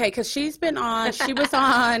 Okay, because she was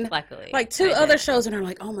on luckily like two other shows, and I'm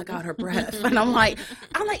like, oh my God, her breath. And I'm like,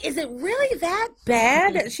 is it really that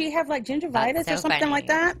bad? Does she have like gingivitis or something like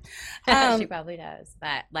that? She probably does.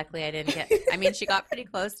 But luckily I didn't she got pretty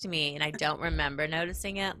close to me, and I don't remember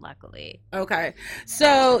noticing it, luckily. Okay.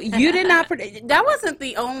 So you did not, that wasn't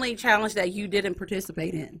the only challenge that you didn't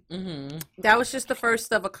participate in. That was just the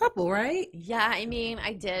first of a couple, right? Yeah,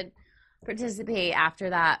 I did participate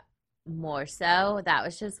after that more so. That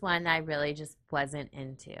was just one I really just wasn't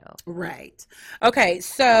into. Right. Okay,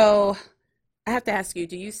 so I have to ask you,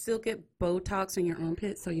 do you still get Botox in your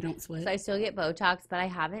armpits so you don't sweat? So I still get Botox, but I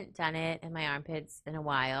haven't done it in my armpits in a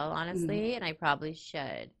while, honestly, and I probably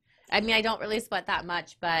should. I don't really sweat that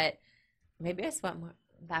much, but maybe I sweat more.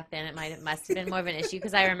 Back then it must have been more of an issue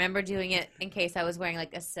because I remember doing it in case I was wearing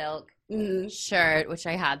like a silk shirt, which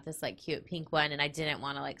I had this like cute pink one, and I didn't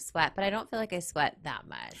want to like sweat, but I don't feel like I sweat that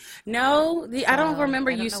much. No, I don't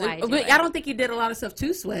remember you. I don't think you did a lot of stuff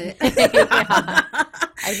to sweat.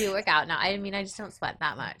 I do work out now. I just don't sweat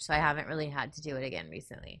that much, so I haven't really had to do it again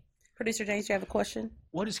recently. Producer James, you have a question?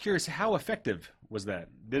 Well, just curious, how effective was that?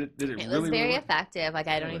 Did it really? It was very effective. Like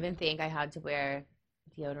I don't even think I had to wear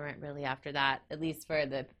deodorant really after that, at least for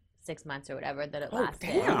the 6 months or whatever that it lasted.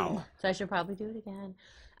 Damn. So I should probably do it again.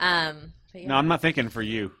 No, I'm not thinking for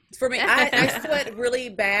you. For me, I sweat really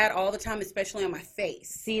bad all the time, especially on my face.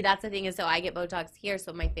 See, that's the thing is, so I get Botox here,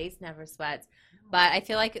 so my face never sweats. But I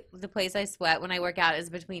feel like the place I sweat when I work out is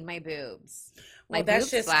between my boobs. Well,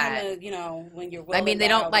 that's just kind of, when you're they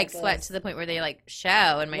don't like sweat to the point where they like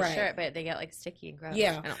show in my shirt, but they get like sticky and gross.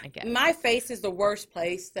 Yeah. I don't like it. My face is the worst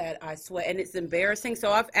place that I sweat, and it's embarrassing.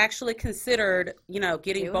 So I've actually considered,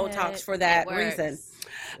 getting Botox for that reason.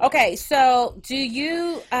 Okay, so do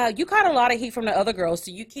you caught a lot of heat from the other girls.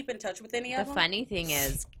 Do you keep in touch with any of them? The funny thing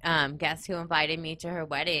is, guess who invited me to her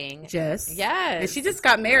wedding? Jess. Yes. And she just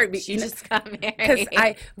got married. She just got married.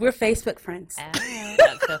 Because we're Facebook friends. Oh,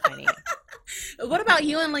 that's so funny. What about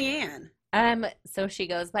you and Leanne? So she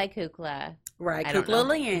goes by Kukla. Right, Kukla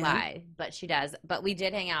Leanne. Why? But she does. But we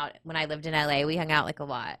did hang out when I lived in LA. We hung out like a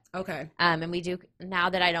lot. Okay. And we do now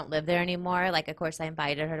that I don't live there anymore. Like, of course, I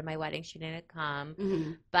invited her to my wedding. She didn't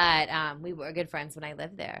come. But we were good friends when I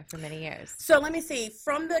lived there for many years. So let me see.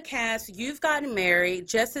 From the cast, you've gotten married.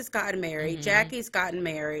 Jess has gotten married. Jackie's gotten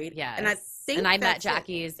married. Yes. And I met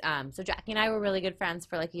Jackie's. So Jackie and I were really good friends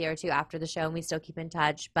for like a year or two after the show, and we still keep in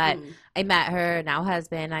touch. But I met her now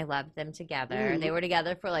husband. I loved them together. They were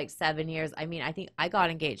together for like 7 years. I think I got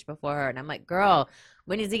engaged before her, and I'm like, girl,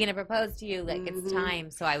 when is he gonna propose to you? Like it's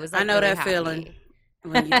time. So I was. Like, I know really that happy. Feeling.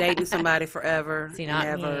 When you're dating somebody forever. See, not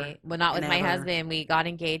never, me. Well, not with my husband. We got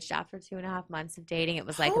engaged after 2.5 months of dating. It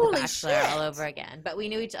was like The Bachelor all over again. But we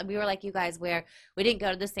knew we were like you guys, where we didn't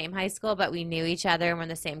go to the same high school, but we knew each other and we're in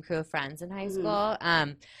the same crew of friends in high school.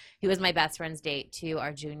 He was my best friend's date to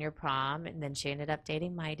our junior prom, and then she ended up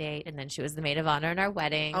dating my date, and then she was the maid of honor in our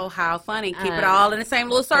wedding. Oh, how funny. Keep it all in the same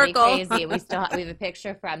little circle. Crazy. We have a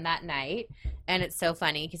picture from that night, and it's so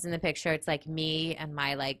funny because in the picture it's like me and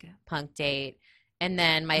my like punk date. and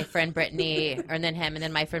then my friend Brittany, or then him, and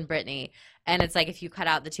then my friend Brittany. And it's like if you cut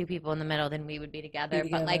out the two people in the middle, then we would be together.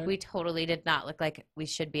 But like we totally did not look like we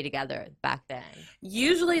should be together back then.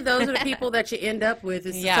 Usually those are the people that you end up with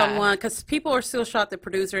is someone, because people are still shocked the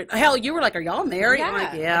producer. Hell, you were like, are y'all married? I'm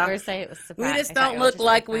like, yeah. At first it was surprised. We just don't look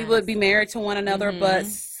like we would be married to one another, but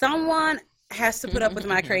someone has to put up with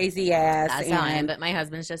my crazy ass. That's how I am, but my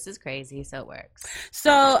husband's just as crazy, so it works.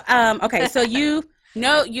 So, okay, so you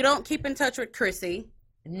don't keep in touch with Chrissy.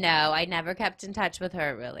 No, I never kept in touch with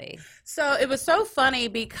her, really. So it was so funny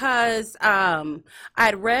because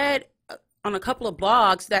I'd read on a couple of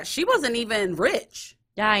blogs that she wasn't even rich.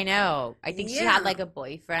 Yeah, I know. I think she had like a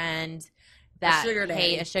boyfriend that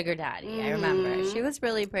a sugar daddy. I remember. She was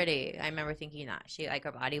really pretty. I remember thinking that. She, like,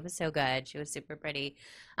 her body was so good. She was super pretty.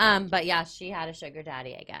 But yeah, she had a sugar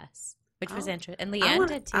daddy, I guess, which was interesting. And Leanne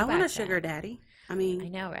did too. I want a sugar daddy. I mean, I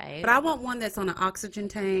know, right? But I want one that's on an oxygen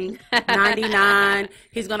tank, 99.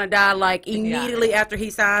 He's going to die like immediately after he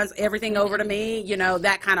signs everything over to me. You know,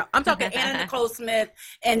 that kind of, I'm talking Anna Nicole Smith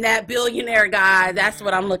and that billionaire guy. That's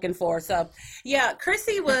what I'm looking for. So, yeah,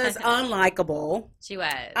 Chrissy was unlikable. She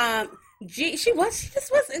was. She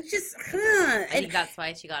just wasn't just, I think that's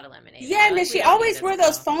why she got eliminated. Yeah, and then she always wore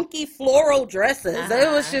those funky floral dresses.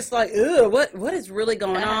 It was just like, ugh, what is really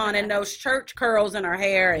going on? And those church curls in her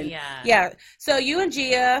hair. And yeah. So you and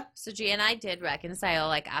Gia. So Gia and I did reconcile,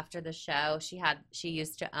 like, after the show. She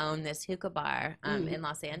used to own this hookah bar in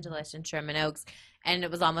Los Angeles in Sherman Oaks. And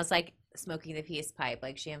it was almost like smoking the peace pipe.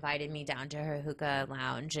 Like, she invited me down to her hookah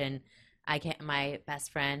lounge, and my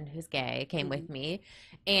best friend, who's gay, came with me,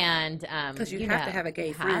 and because you have to have a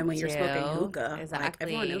gay friend when you're smoking hookah. Exactly, like,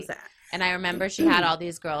 everyone knows that. And I remember she had all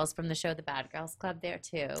these girls from the show The Bad Girls Club there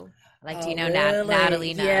too. Like, do you know really?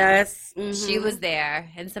 Natalie? Yes, she was there,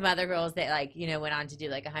 and some other girls that, like, you know, went on to do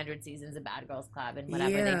like 100 seasons of Bad Girls Club and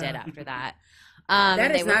whatever they did after that.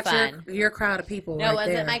 That is not your crowd of people. No, it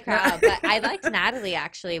wasn't my crowd, but I liked Natalie.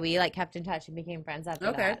 Actually, we like kept in touch and became friends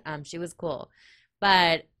after that. She was cool,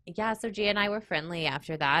 but. Yeah, so Gia and I were friendly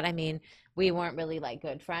after that. I mean, we weren't really, like,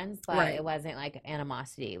 good friends, but it wasn't, like,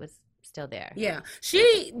 animosity. It was still there. Yeah.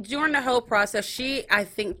 During the whole process, I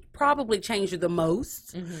think, probably changed the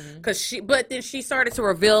most. But then she started to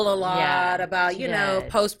reveal a lot about, you know,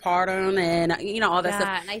 postpartum and, you know, all that stuff.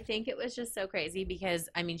 Yeah, and I think it was just so crazy because,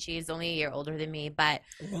 I mean, she's only a year older than me, but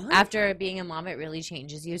after being a mom, it really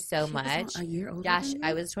changes you so much. A year older than you?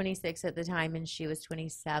 I was 26 at the time, and she was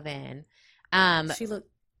 27.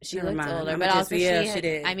 She looked older, but also she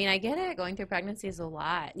did. I mean, I get it. Going through pregnancy is a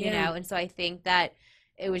lot, you know, and so I think that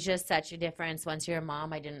it was just such a difference. Once you're a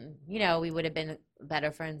mom, we would have been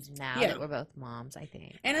better friends now that we're both moms, I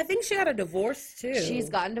think. And I think she got a divorce too.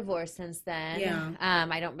 She's gotten divorced since then. Yeah.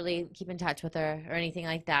 I don't really keep in touch with her or anything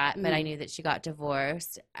like that, but I knew that she got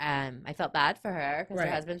divorced. I felt bad for her because her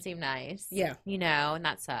husband seemed nice. Yeah. You know, and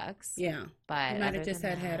that sucks. Yeah. But you might have just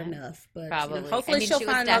had enough. But probably. You know, hopefully she'll she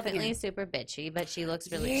find was definitely super bitchy, but she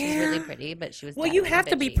looks really she's really pretty, but she was you have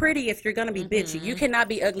to be pretty if you're gonna be bitchy. You cannot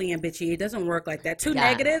be ugly and bitchy. It doesn't work like that. Two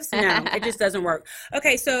negatives? No, it just doesn't work.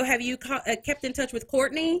 Okay, so have you kept in touch with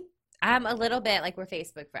Courtney? A little bit, like, we're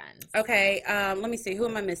Facebook friends. Okay, let me see. Who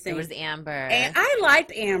am I missing? There was Amber. And I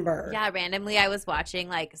liked Amber. Yeah, randomly I was watching,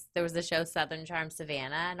 like, there was the show Southern Charm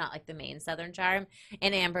Savannah, not, like, the main Southern Charm,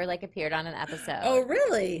 and Amber, like, appeared on an episode. Oh,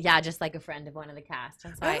 really? Yeah, just, like, a friend of one of the cast.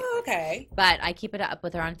 And so okay. But I keep it up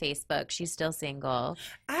with her on Facebook. She's still single.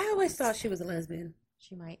 I always thought she was a lesbian.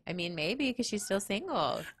 She might. I mean, maybe because she's still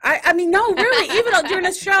single. I mean, no, really. Even during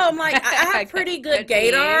the show, I'm like, I have pretty good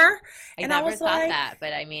gaydar. And I was thought that,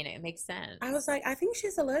 but I mean, it makes sense. I was like, I think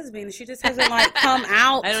she's a lesbian. She just hasn't like come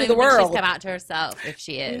out to the world. She's come out to herself if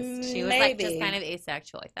she is. She was like just kind of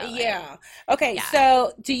asexual. I felt yeah. Okay. Yeah.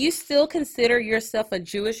 So, do you still consider yourself a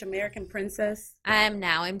Jewish American princess? I'm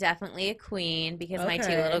definitely a queen because my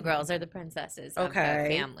two little girls are the princesses of their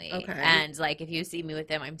family. Okay. And like, if you see me with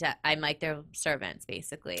them, I'm like their servants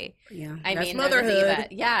basically. Yeah. I mean, motherhood.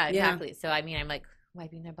 Yeah, exactly. Yeah. So I mean, I'm like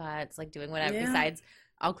wiping their butts, like doing whatever. Yeah. Besides,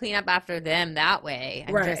 I'll clean up after them that way.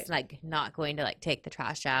 I'm just like not going to like take the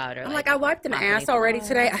trash out or. I'm like I wiped an ass already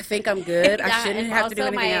today. I think I'm good. Yeah, I shouldn't have to do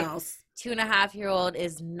anything else. 2.5-year-old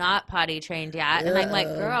is not potty trained yet, and I'm like,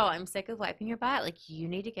 girl, I'm sick of wiping your butt. Like, you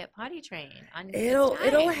need to get potty trained. It'll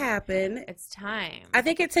happen. It's time. I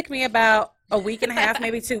think it took me about a week and a half,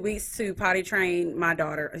 maybe 2 weeks to potty train my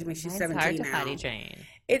daughter. I mean, she's 17 hard now. To potty train.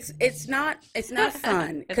 It's not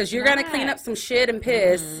fun because you're gonna clean up some shit and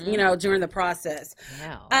piss, you know, during the process.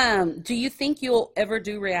 No. Do you think you'll ever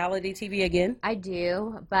do reality TV again? I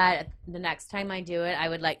do, but the next time I do it, I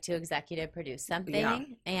would like to executive produce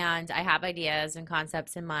something, and I have ideas and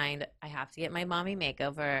concepts in mind. I have to get my mommy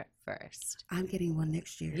makeover first? I'm getting one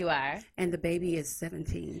next year. You are? And the baby is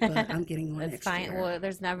 17, but I'm getting one That's next fine. year. Well,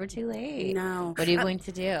 there's never too late. No. What are you going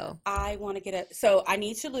to do? I want to get so I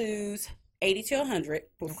need to lose 80 to 100.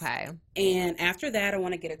 Okay. And after that, I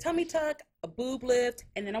want to get a tummy tuck, a boob lift,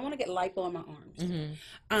 and then I want to get lipo on my arms.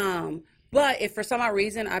 Mm-hmm. But if for some odd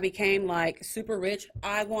reason I became like super rich,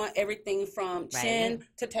 I want everything from chin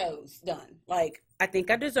to toes done. Like, I think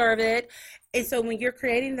I deserve it. And so when you're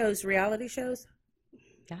creating those reality shows,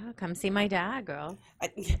 Yeah, come see my dad, girl.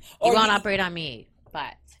 You or won't operate on me,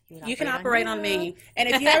 but you can operate on me. And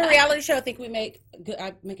if you have a reality show, I think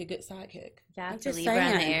I make a good sidekick. Yeah, I'm to just Libra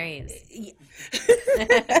and the saying. Aries.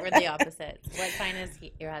 Yeah. We're the opposites. What sign is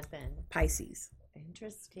your husband? Pisces.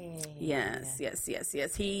 Interesting. Yes. He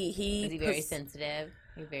Is he very sensitive?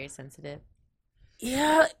 You're very sensitive.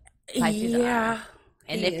 Yeah. Pisces Yeah. are.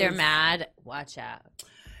 And he if they're is. mad, watch out.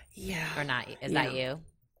 Yeah. Or not. Is Yeah. that you?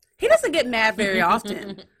 He doesn't get mad very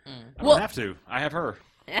often. I don't have to. I have her.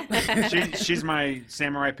 She's my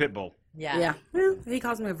samurai pit bull. Yeah. Well, he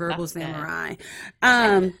calls me a verbal That's good. samurai.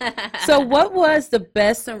 So what was the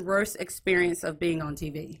best and worst experience of being on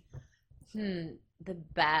TV? The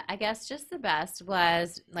best, I guess, just the best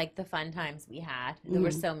was like the fun times we had. There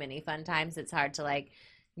were so many fun times. It's hard to like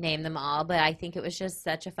name them all, but I think it was just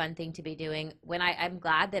such a fun thing to be doing. I'm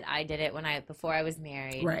glad that I did it before I was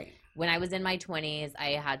married. Right. When I was in my 20s,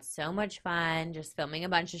 I had so much fun just filming a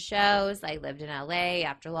bunch of shows. I lived in LA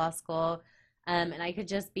after law school, and I could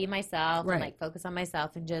just be myself and like focus on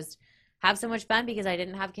myself and just have so much fun because I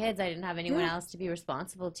didn't have kids. I didn't have anyone else to be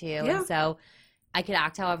responsible to. Yeah. And so I could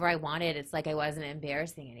act however I wanted. It's like I wasn't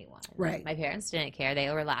embarrassing anyone. Right. My parents didn't care. They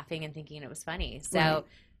were laughing and thinking it was funny. So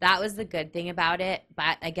that was the good thing about it.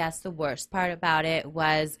 But I guess the worst part about it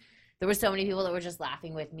was there were so many people that were just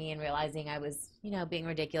laughing with me and realizing I was, being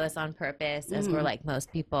ridiculous on purpose, as were like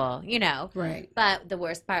most people, Right. But the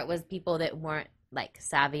worst part was people that weren't like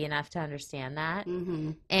savvy enough to understand that.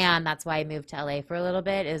 Mm-hmm. And that's why I moved to LA for a little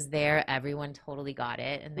bit. Is there everyone totally got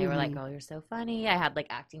it, and they were like, "Oh, you're so funny." I had like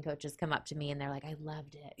acting coaches come up to me and they're like, "I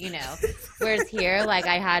loved it," Whereas here, like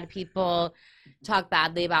I had people talk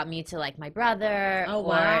badly about me to like my brother. Oh, or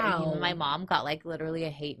wow. even my mom got like literally a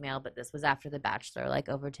hate mail, but this was after The Bachelor, like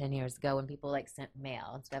over 10 years ago, when people like sent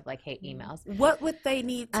mail instead of like hate emails. What would they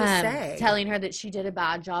need to say? Telling her that she did a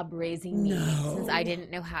bad job raising me No. since I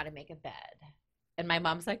didn't know how to make a bed. And my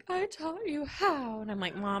mom's like, "I taught you how." And I'm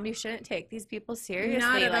like, "Mom, you shouldn't take these people seriously.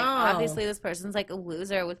 Not at like, all. Obviously, this person's like a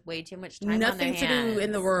loser with way too much time Nothing on to their hands. do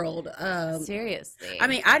in the world. Seriously. I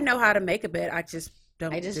mean, I know how to make a bed. I just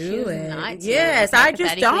don't I just do choose it. not to. Yes, I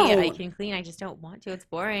just Hypothetically, don't. I can clean. I just don't want to. It's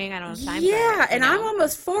boring. I don't have time. Yeah, for it, and I'm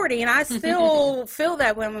almost 40, and I still feel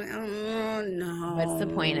that way. I'm like, oh, no. What's the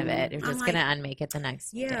point of it? You're I'm just like, gonna unmake it the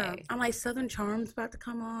next Yeah, day. I'm like, Southern Charm's about to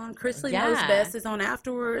come on. Chris Lee Yeah. Knows Best is on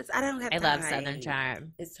afterwards. I don't have I time. love Southern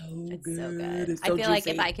Charm. It's so It's good. so good. It's I so feel like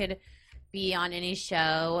if juicy. I could be on any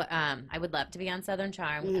show, I would love to be on Southern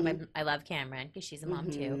Charm. I love Cameron because she's a mom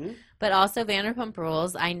too. But also Vanderpump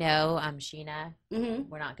Rules. I know Sheena. Mm-hmm.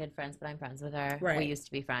 We're not good friends, but I'm friends with her. Right. We used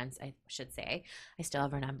to be friends, I should say. I still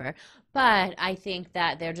have her number. But I think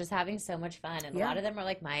that they're just having so much fun. And a lot of them are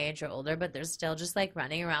like my age or older, but they're still just like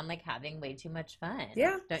running around like having way too much fun.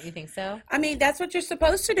 Yeah. Don't you think so? I mean, that's what you're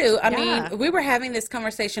supposed to do. I Yeah. mean, we were having this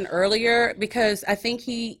conversation earlier because I think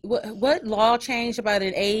what law changed about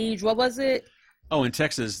an age? What was it? Oh, in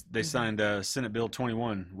Texas, they signed Senate Bill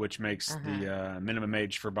 21, which makes the minimum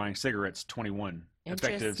age for buying cigarettes 21,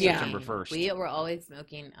 effective Interesting. September 1st. We were always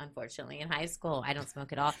smoking, unfortunately, in high school. I don't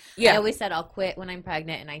smoke at all. Yeah. I always said I'll quit when I'm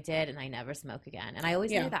pregnant, and I did, and I never smoke again. And I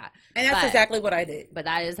always knew that. And that's But- exactly what I did. But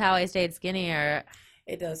that is how I stayed skinnier.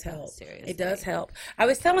 It does help. Seriously. It does help. I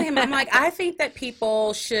was telling him, I'm like, I think that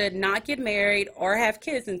people should not get married or have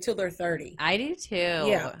kids until they're 30. I do too.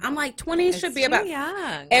 Yeah. I'm like, 20 It's should be too about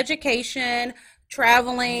young. education,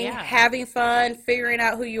 traveling, Yeah. having fun, figuring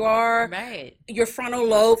out who you are. Right. Your frontal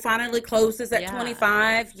lobe finally closes at Yeah.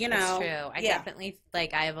 25, you It's know. true. I definitely,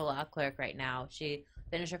 like, I have a law clerk right now. She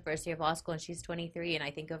finished her first year of law school, and she's 23, and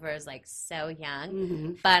I think of her as, like, so young.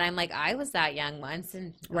 Mm-hmm. But I'm like, I was that young once,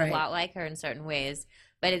 and Right. a lot like her in certain ways.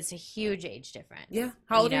 But it's a huge age difference. Yeah.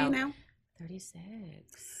 How old You are you know, now?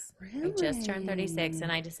 36. Really? I just turned 36,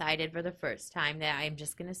 and I decided for the first time that I'm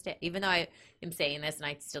just going to stay. Even though I am saying this and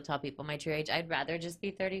I still tell people my true age, I'd rather just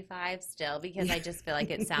be 35 still, because I just feel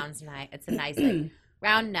like it sounds nice. It's a nice, like,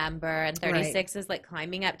 round number, and 36 is like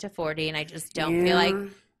climbing up to 40, and I just don't feel like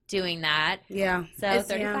doing that. Yeah. So It's-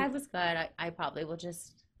 35 was good. I probably will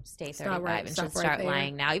just stay Stop 35 right- and stop should right start there.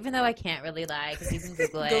 lying now, even though I can't really lie because you can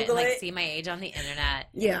Google it Google and like it. see my age on the internet.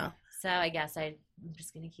 Yeah. So I guess I I'm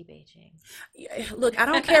just going to keep aging. Look, I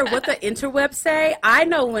don't care what the interwebs say. I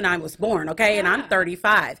know when I was born, okay? And I'm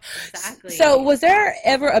 35. Exactly. So was there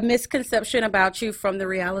ever a misconception about you from the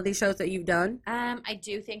reality shows that you've done? I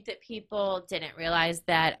do think that people didn't realize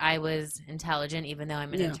that I was intelligent, even though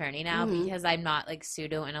I'm an attorney now, because I'm not like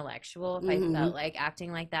pseudo intellectual. If I felt like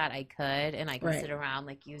acting like that, I could, and I can sit around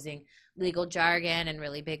like using legal jargon and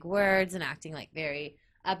really big words and acting like very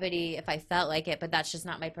uppity if I felt like it, but that's just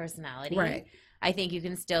not my personality. Right. I think you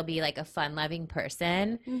can still be like a fun-loving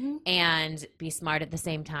person and be smart at the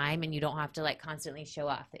same time, and you don't have to like constantly show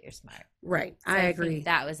off that you're smart. Right. So I agree. think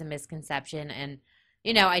that was a misconception, and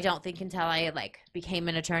you know, I don't think until I like became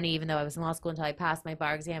an attorney, even though I was in law school, until I passed my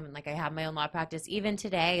bar exam and like I have my own law practice. Even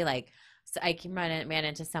today, like so I ran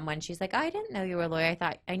into someone. She's like, I didn't know you were a lawyer.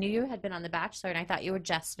 I knew you had been on The Bachelor, and I thought you were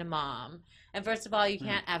just a mom. And first of all, you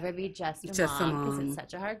can't ever be just a mom because it's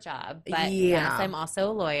such a hard job. But yes, I'm also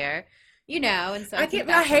a lawyer. You know, and so I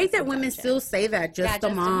hate that women still say that, just a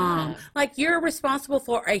mom. Like, you're responsible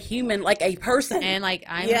for a human, like a person. And like,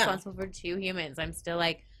 I'm responsible for 2 humans. I'm still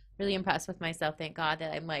like really impressed with myself. Thank God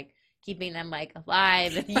that I'm like keeping them like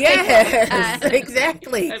alive. And, yes,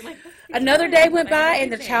 exactly. Like, another day went by and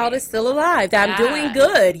the child is still alive. I'm doing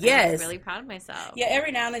good. Yes. I'm really proud of myself. Yeah,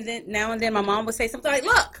 every now and then my mom would say something like,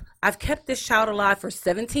 look, I've kept this child alive for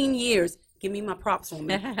 17 years. Give me my props,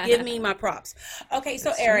 woman. Give me my props. Okay,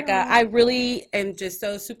 so Erica, I really am just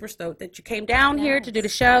so super stoked that you came down here to do the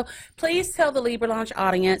show. Please tell the Libra Lounge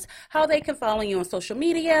audience how they can follow you on social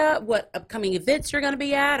media, what upcoming events you're going to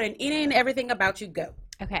be at, and any and everything about you. Go.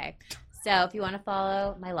 Okay, so if you want to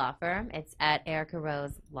follow my law firm, it's at Erica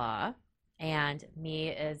Rose Law, and me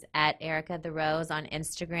is at Erica the Rose on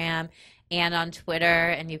Instagram and on Twitter,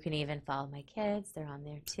 and you can even follow my kids. They're on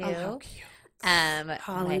there too. Oh, how cute.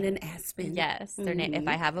 Colin and Aspen. Yes, their name. If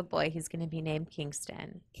I have a boy, he's going to be named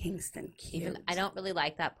Kingston. Kingston, cute. Even I don't really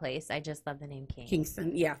like that place. I just love the name King.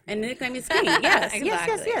 Kingston, yeah, and the nickname is King. Yes,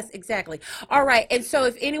 Exactly. yes, exactly. All right, and so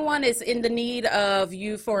if anyone is in the need of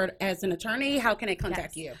you as an attorney, how can they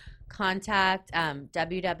contact you? Contact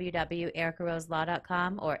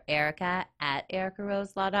www.ericaroselaw.com or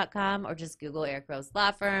erica@ericaroselaw.com, or just Google Erica Rose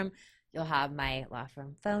Law Firm. You'll have my law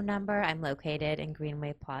firm phone number. I'm located in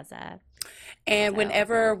Greenway Plaza. And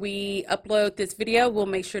whenever we upload this video, we'll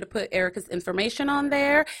make sure to put Erica's information on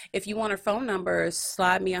there. If you want her phone number,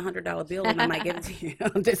 slide me $100 bill and I might give it to you.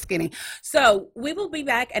 I'm just kidding. So we will be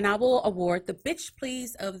back and I will award the Bitch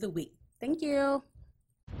Please of the Week. Thank you.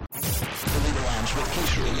 The Libra Lounge with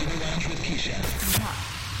Keisha. The Libra Lounge with Keisha.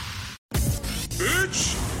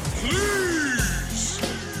 Bitch, please.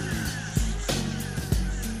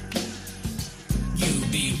 You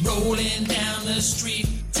be rolling down the street,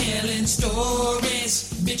 telling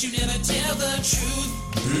stories. Bitch, you never tell the truth.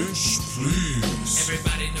 Bitch, please.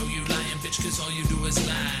 Everybody know you lying, bitch, cause all you do is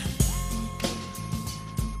lie.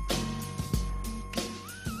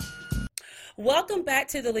 Welcome back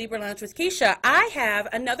to the Libra Lounge with Keisha. I have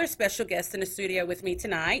another special guest in the studio with me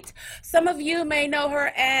tonight. Some of you may know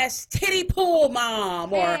her as Titty Pool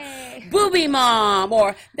Mom or Booby Mom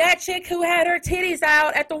or that chick who had her titties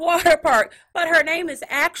out at the water park. But her name is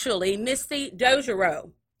actually Misty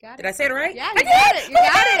Dojero. Did I say it right? Yeah, you got it. You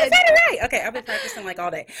got it. I said it right. Okay, I've been practicing like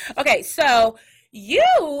all day. Okay, so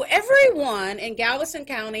everyone in Galveston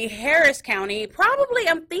County, Harris County, probably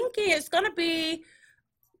I'm thinking it's going to be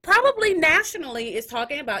probably nationally is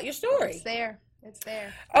talking about your story. It's there. It's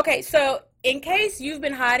there. Okay, so in case you've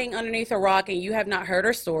been hiding underneath a rock and you have not heard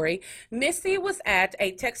her story, Missy was at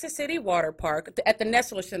a Texas City water park at the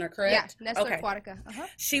Nestler Center, correct? Yeah, Nestler Aquatica.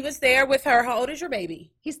 She was there with her. How old is your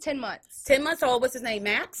baby? He's 10 months. 10 months old. What's his name?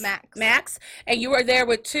 Max? Max. And you were there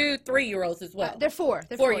with 2 3-year-olds as well? They're 4.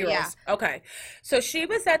 They're 4-year-olds. Yeah. Okay. So she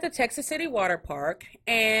was at the Texas City water park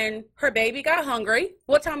and her baby got hungry.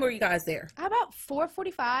 What time were you guys there? About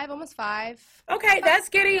 4:45, almost 5. Okay, that's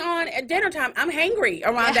getting on at dinner time. I'm hangry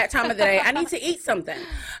around that time of the day. I need to eat something.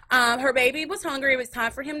 Her baby was hungry. It was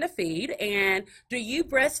time for him to feed. And do you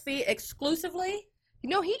breastfeed exclusively?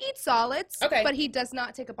 No, he eats solids, okay, but he does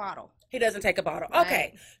not take a bottle. He doesn't take a bottle. Right.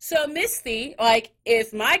 Okay. So Misty, like,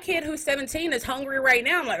 if my kid who's 17 is hungry right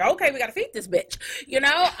now, I'm like, okay, we got to feed this bitch. You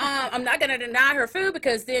know, I'm not going to deny her food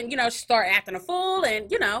because then, you know, she start acting a fool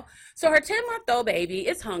and, you know. So her 10-month-old baby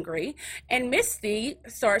is hungry and Misty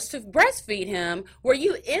starts to breastfeed him. Were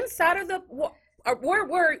you inside of the... Where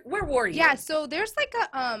were you? Yeah, so there's like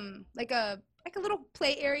a like a little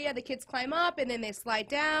play area. The kids climb up and then they slide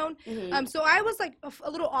down. Mhm. So I was like a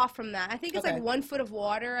little off from that. I think it's Okay. like 1 foot of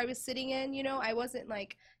water I was sitting in. You know, I wasn't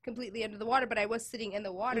like completely under the water, but I was sitting in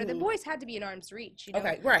the water. The Mhm. boys had to be in arm's reach. You know?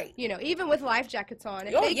 Okay, right. You know, even with life jackets on,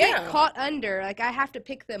 if Oh, they yeah. get caught under, like I have to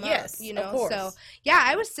pick them Yes, up. You of know, course. so yeah,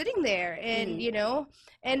 I was sitting there, and Mhm. you know,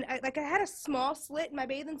 and I had a small slit in my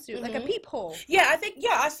bathing suit, like a Mhm. peephole. Yeah, I think,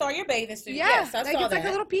 I saw your bathing suit. Yeah, Yes, I like saw it's that. like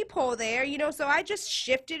a little peephole there, you know. So I just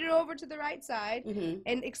shifted it over to the right side Hmm.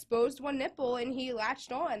 and exposed one nipple, and he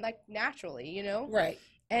latched on like naturally, you know. Right.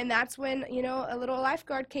 And that's when, you know, a little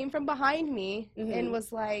lifeguard came from behind me Mhm. and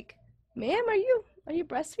was like, "Ma'am, are you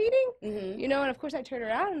breastfeeding?" Hmm. You know, and of course I turned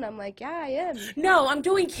around and I'm like, "Yeah, I am." No, I'm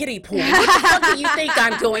doing kiddie pool. What the fuck do you think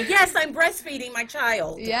I'm doing? Yes, I'm breastfeeding my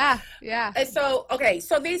child. Yeah, yeah. And so, okay,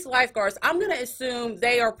 so these lifeguards, I'm going to assume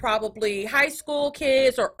they are probably high school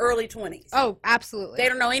kids or early 20s. Oh, absolutely. They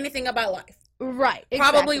don't know anything about life. Right.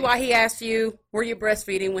 Probably exactly. why he asked you, were you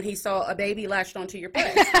breastfeeding when he saw a baby latched onto your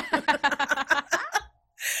breast.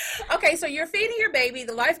 Okay, so you're feeding your baby.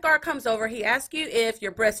 The lifeguard comes over. He asks you if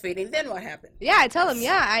you're breastfeeding. Then what happened? Yeah, I tell him,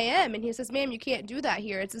 "Yeah, I am." And he says, "Ma'am, you can't do that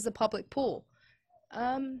here. It's a public pool."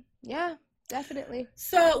 Yeah, definitely.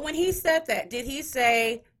 So when he said that, did he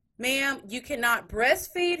say, ma'am, you cannot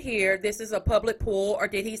breastfeed here. This is a public pool. Or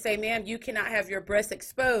did he say, ma'am, you cannot have your breast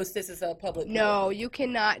exposed. This is a public pool. No, you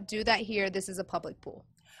cannot do that here. This is a public pool.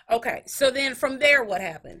 Okay, so then from there, what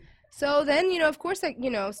happened? So then, you know, of course, I, you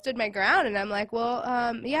know, stood my ground, and I'm like, "Well,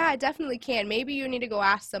 yeah, I definitely can. Maybe you need to go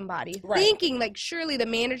ask somebody." Right. Thinking, like, surely the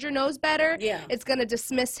manager knows better. Yeah. It's going to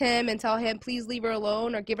dismiss him and tell him, "Please leave her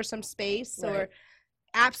alone," or give her some space, Right. or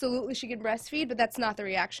absolutely she can breastfeed. But that's not the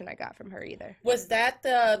reaction I got from her either. Was that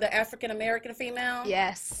the African-American female?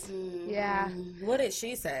 Yes. Yeah. What did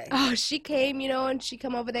she say? Oh, she came, you know, and she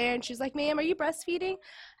come over there, and she's like, "Ma'am, are you breastfeeding?"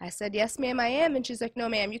 I said, "Yes, ma'am, I am." And she's like, "No,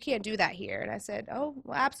 ma'am, you can't do that here." And I said, "Oh,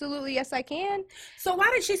 well, absolutely, yes, I can." So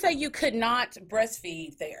why did she say you could not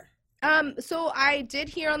breastfeed there? So I did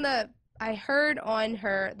hear I heard on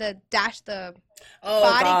her, the Oh,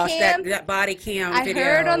 body gosh, cam? that body cam I video.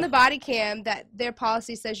 heard on the body cam that their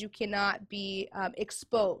policy says you cannot be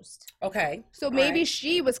exposed. Okay. So maybe Right.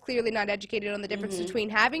 she was clearly not educated on the difference Mhm. between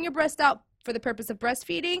having your breast out for the purpose of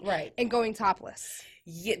breastfeeding Right. and going topless.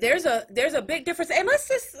 Yeah, there's a big difference. And let's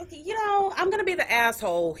just, you know, I'm gonna be the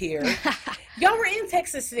asshole here. Y'all were in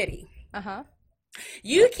Texas City. Uh-huh.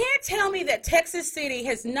 You can't tell me that Texas City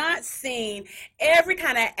has not seen every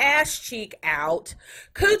kind of ass cheek out,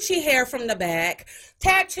 coochie hair from the back,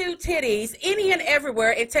 tattooed titties, any and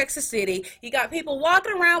everywhere in Texas City. You got people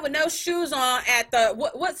walking around with no shoes on at the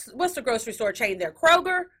what's the grocery store chain there?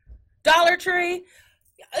 Kroger, Dollar Tree.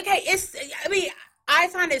 Okay, I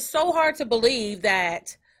find it so hard to believe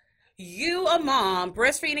that you, a mom,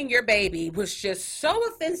 breastfeeding your baby was just so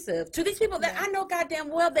offensive to these people that I know goddamn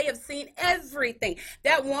well they have seen everything.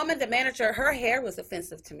 That woman, the manager, her hair was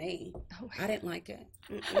offensive to me. I didn't like it.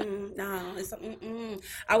 No,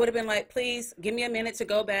 I would have been like, please give me a minute to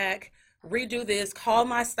go back, redo this, call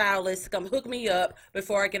my stylist, come hook me up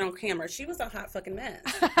before I get on camera. She was a hot fucking mess.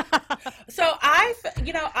 So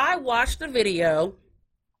I watched the video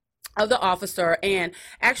of the officer, and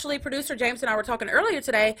actually producer James and I were talking earlier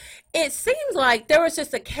today. It seems like there was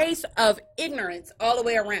just a case of ignorance all the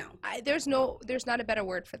way around. There's not a better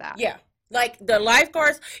word for that. Yeah, like the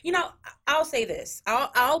lifeguards, I'll say this,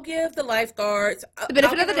 I'll give the lifeguards The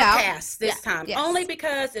benefit I'll of the give them a doubt. pass this Yeah, time, yes. only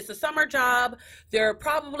because it's a summer job. They're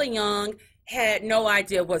probably young, had no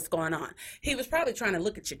idea what's going on. He was probably trying to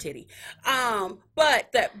look at your titty.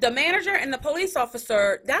 But the manager and the police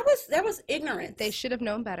officer, that was ignorant. They should have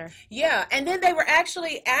known better. Yeah, and then they were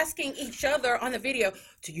actually asking each other on the video,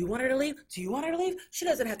 do you want her to leave? Do you want her to leave? She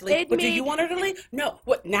doesn't have to leave. But do you want her to leave? No.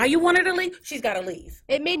 What, now you want her to leave? She's got to leave.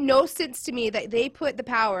 It made no sense to me that they put the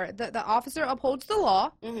power, the officer upholds the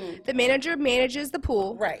law, the manager manages the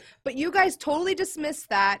pool. Right. But you guys totally dismissed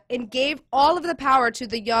that and gave all of the power to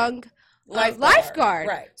the young lifeguard.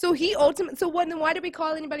 Right. So then why did we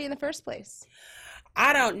call anybody in the first place?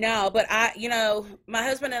 I don't know, but my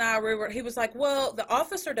husband and I he was like, well, the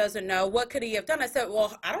officer doesn't know. What could he have done? I said,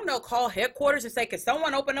 well, I don't know. Call headquarters and say, can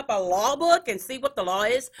someone open up a law book and see what the law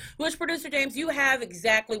is? Which, producer James, you have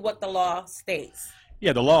exactly what the law states.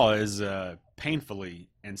 Yeah, the law is painfully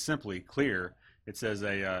and simply clear. It says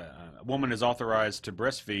a woman is authorized to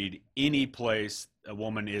breastfeed any place a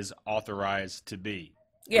woman is authorized to be.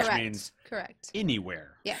 Yeah. Which Correct. means Correct.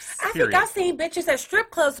 anywhere. Yes. I think Period. I've seen bitches at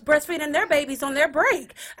strip clubs breastfeeding their babies on their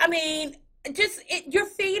break. I mean, you're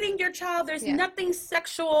feeding your child. There's nothing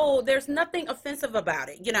sexual. There's nothing offensive about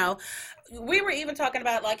it. You know, we were even talking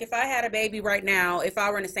about, like, if I had a baby right now, if I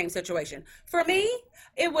were in the same situation, for me,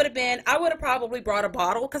 it would have been, I would have probably brought a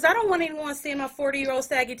bottle, because I don't want anyone seeing my 40-year-old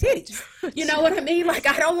saggy titties. You know what I mean? Like,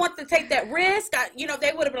 I don't want to take that risk.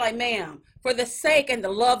 They would have been like, ma'am, for the sake and the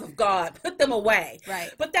love of God, put them away. Right.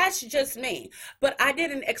 But that's just me. But I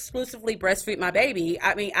didn't exclusively breastfeed my baby.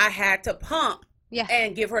 I mean, I had to pump. Yeah.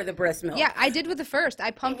 And give her the breast milk. Yeah, I did with the first.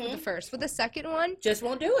 I pumped with the first. With the second one, just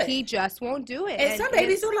won't do it. He just won't do it. And some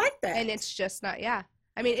babies are like that. And it's just not. Yeah.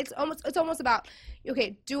 I mean, it's almost about,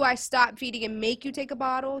 okay, do I stop feeding and make you take a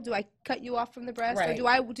bottle? Do I cut you off from the breast? Right. Or do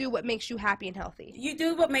I do what makes you happy and healthy? You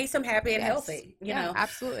do what makes them happy and healthy, you know?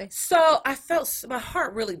 Absolutely. So I felt my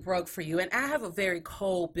heart really broke for you. And I have a very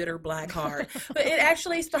cold, bitter black heart. But it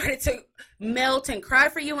actually started to melt and cry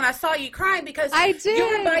for you when I saw you crying, because I did.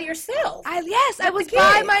 You were by yourself. I was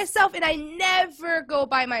by myself, and I never go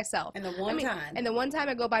by myself. And the one time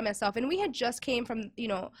I go by myself. And we had just came from,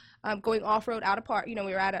 going off-road out of park.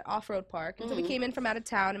 We were at an off-road park. And so we came in from out of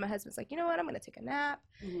town, and my husband's like, you know what, I'm going to take a nap.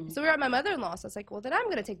 So we were at my mother-in-law's. So I was like, well, then I'm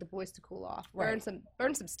going to take the boys to cool off, burn some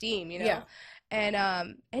steam, Yeah. And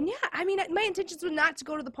yeah, I mean, my intentions were not to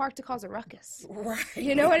go to the park to cause a ruckus. Right.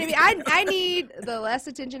 You know what I mean? I need the less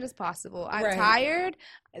attention as possible. I'm tired.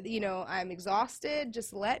 I'm exhausted.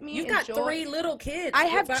 Just let me enjoy. You've got 3 little kids. I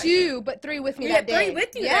have 2, but 3 with me that day. 3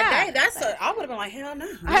 with you that day. I would have been like, hell no.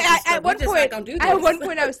 At one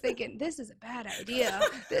point, I was thinking, this is a bad idea.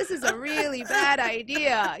 This is a really bad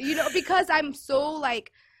idea. Because I'm so,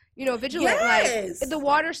 vigilant. Yes. Like, the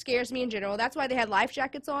water scares me in general. That's why they had life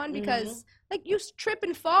jackets on, because you trip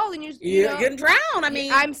and fall and you can drown. I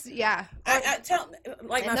mean, I tell,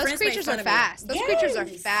 like, my those friends creatures make fun are of me. fast. Those creatures are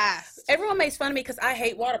fast. Everyone makes fun of me because I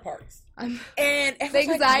hate water parks. And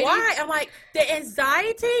anxiety. Like, why? I'm like, the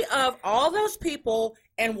anxiety of all those people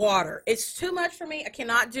and water. It's too much for me. I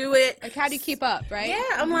cannot do it. Like, how do you keep up, right? Yeah,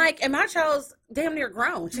 I'm like, and my child's damn near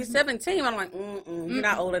grown. She's 17. I'm like, you're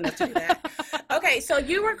not old enough to do that. Okay, so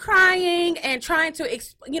you were crying and trying to,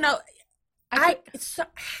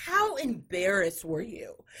 how embarrassed were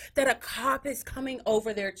you that a cop is coming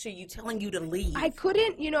over there to you, telling you to leave? I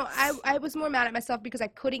couldn't, I was more mad at myself because I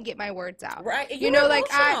couldn't get my words out. Right.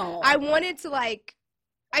 I wanted to,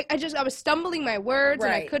 I was stumbling my words,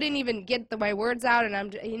 and I couldn't even get my words out, and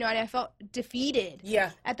and I felt defeated.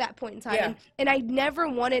 At that point in time, and I never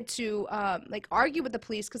wanted to argue with the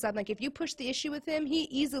police, because I'm like, if you push the issue with him, he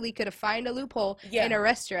easily could have found a loophole and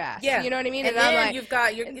arrest your ass. You know what I mean? And then I'm like, you've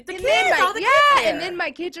got the kids, kids. And then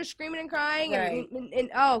my kids are screaming and crying, and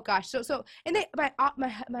oh gosh, so and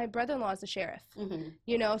my brother-in-law is the sheriff.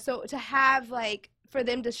 So to have for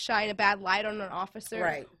them to shine a bad light on an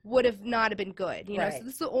officer would have not have been good, So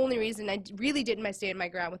this is the only reason I really didn't stand my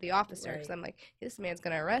ground with the officer, because I'm like, this man's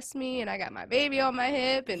gonna arrest me, and I got my baby on my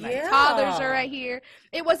hip, and my toddlers are right here.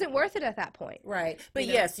 It wasn't worth it at that point. Right. But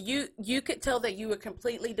yes, you could tell that you were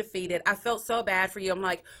completely defeated. I felt so bad for you. I'm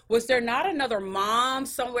like, was there not another mom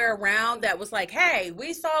somewhere around that was like, hey,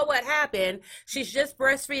 we saw what happened. She's just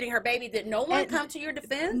breastfeeding her baby. Did no one come to your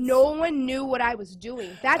defense? No one knew what I was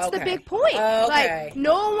doing. That's the big point.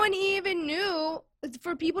 No one even knew.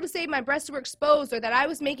 For people to say my breasts were exposed, or that I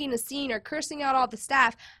was making a scene, or cursing out all the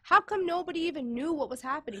staff, how come nobody even knew what was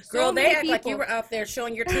happening? Girl, they act like you were out there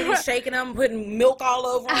showing your titties, shaking them, putting milk all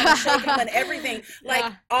over them, shaking them, and everything.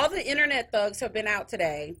 Like, all the internet thugs have been out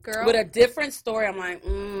today with a different story. I'm like,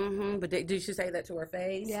 but did you say that to her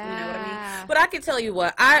face? Yeah. You know what I mean? But I can tell you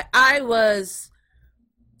what, I was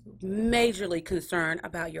majorly concerned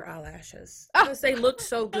about your eyelashes, because they looked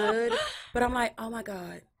so good. But I'm like, oh my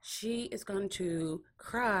God, she is going to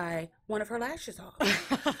cry one of her lashes off.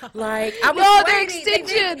 I was they're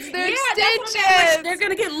extensions. They're extensions. They're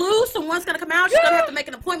gonna get loose, and one's gonna come out. She's gonna have to make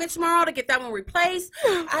an appointment tomorrow to get that one replaced.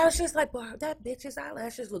 I was just like, boy, that bitch's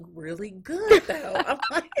eyelashes look really good, though. I'm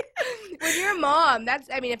like, when you're a mom,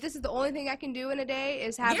 if this is the only thing I can do in a day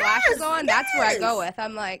is have lashes on, that's where I go with.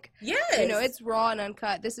 I'm like, it's raw and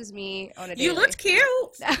uncut. This is me on a daily. You looked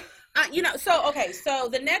cute. So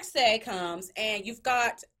the next day comes, and you've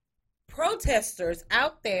got protesters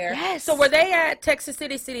out there. Yes. So were they at Texas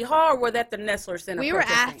City Hall, or were they at the Nessler Center? We were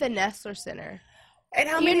at the Nessler Center. And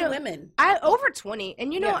how many women? Over 20.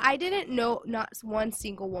 And I didn't know not one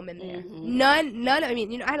single woman there. None.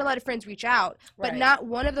 I had a lot of friends reach out, but not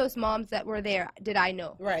one of those moms that were there did I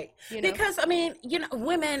know. Right. Because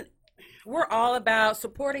women, we're all about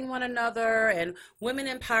supporting one another and women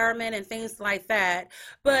empowerment and things like that.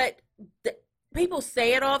 But people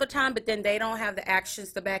say it all the time, but then they don't have the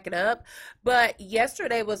actions to back it up. But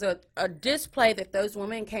yesterday was a display that those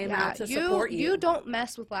women came out to support you. You don't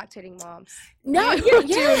mess with lactating moms. No, you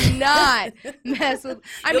do not mess with.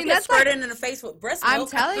 I mean, that's squirted in the face with breast milk. I'm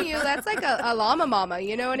telling you, that's like a llama mama.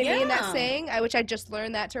 You know what I mean? That saying, which I just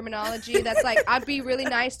learned that terminology. That's like, I'd be really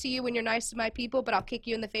nice to you when you're nice to my people, but I'll kick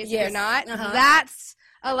you in the face if you're not. That's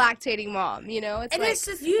a lactating mom. You know, it's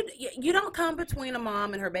just you don't come between a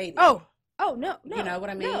mom and her baby. Oh, no. You know what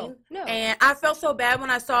I mean? No. And I felt so bad when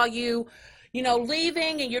I saw you,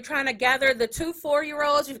 leaving and you're trying to gather the 2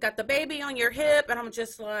 4-year-olds. You've got the baby on your hip. And I'm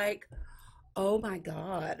just like, oh, my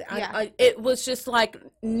God. Yeah. It was just like,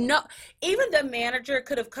 no. Even the manager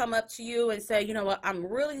could have come up to you and said, you know what, I'm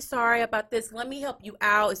really sorry about this. Let me help you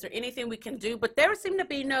out. Is there anything we can do? But there seemed to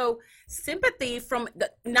be no sympathy from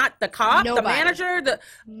not the cop, the manager,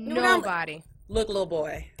 nobody. Look, little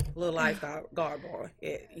boy, little lifeguard boy,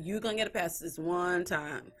 you're going to get a pass this one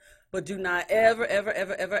time, but do not ever, ever,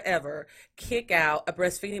 ever, ever, ever kick out a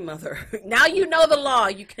breastfeeding mother. Now you know the law.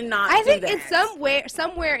 You cannot do that. I think it's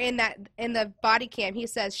somewhere in the body cam, he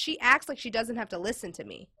says, she acts like she doesn't have to listen to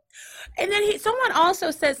me. And then someone also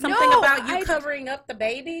said something about you covering up the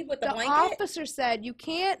baby with the blanket. The officer said you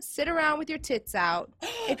can't sit around with your tits out.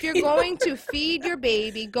 If you're going to feed your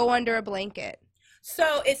baby, go under a blanket.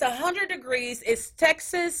 So it's 100 degrees. It's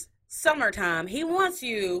Texas summertime. He wants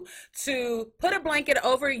you to put a blanket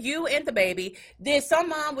over you and the baby. Then some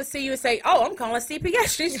mom would see you and say, "Oh, I'm calling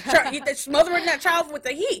CPS. She's smothering that child with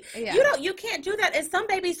the heat." Yeah. You can't do that. And some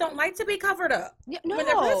babies don't like to be covered up when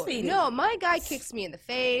they're breastfeeding. No, my guy kicks me in the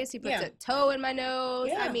face. He puts a toe in my nose.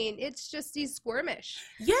 Yeah. I mean, it's just he's squirmish.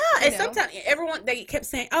 Yeah, and sometimes they kept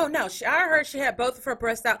saying, "Oh no, I heard she had both of her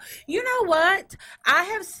breasts out." You know what? I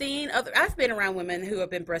have seen I've been around women who have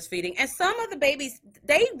been breastfeeding, and some of the babies,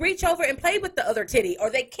 they reach over and play with the other titty,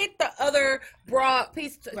 or they kick the other bra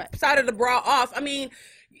side of the bra off. I mean,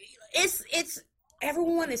 it's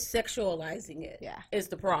everyone is sexualizing it. Yeah, is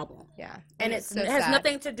the problem. Yeah, and it has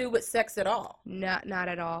nothing to do with sex at all. Not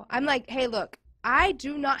at all. I'm like, hey, look, I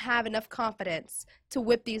do not have enough confidence to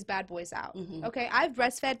whip these bad boys out. Mm-hmm. Okay, I've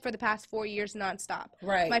breastfed for the past 4 years nonstop.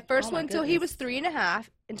 Right. My first one until he was 3.5,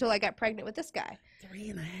 until I got pregnant with this guy.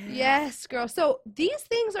 3.5. Yes, girl. So these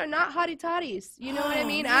things are not hottie totties. You know what I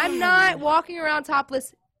mean? Man. I'm not walking around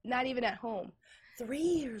topless, not even at home. 3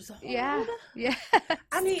 years old. Yeah.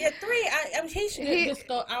 I mean, at 3, he should just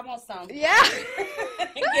go. I want some. Yeah.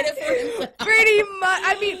 Get it for himself. Pretty much.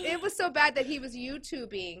 I mean, it was so bad that he was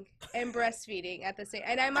YouTubing and breastfeeding at the same.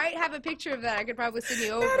 And I might have a picture of that. I could probably send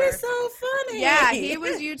you over. That is so funny. Yeah, he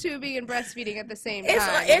was YouTubing and breastfeeding at the same time.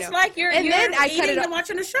 It's like you're eating and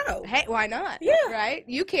watching a show. Hey, why not? Yeah. Right.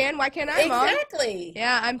 You can. Why can't I? Exactly. Mom?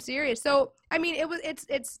 Yeah, I'm serious. So I mean,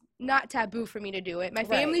 it's not taboo for me to do it. My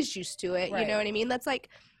family's used to it. You know what I mean? That's like,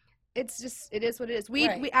 it is what it is.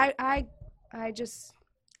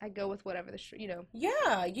 I go with whatever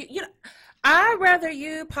Yeah, you know, I'd rather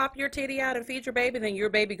you pop your titty out and feed your baby than your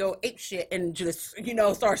baby go ape shit and just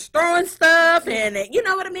starts throwing stuff and you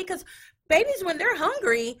know what I mean? Because babies, when they're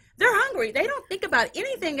hungry. They don't think about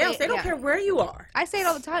anything else. They don't care where you are. I say it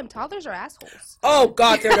all the time. Toddlers are assholes. Oh,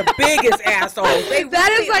 God, they're the biggest assholes. They that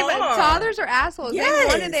really is like, are. Toddlers are assholes.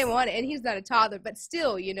 Yes. They want it. And he's not a toddler. But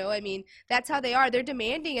still, I mean, that's how they are. They're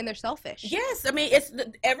demanding and they're selfish. Yes. I mean,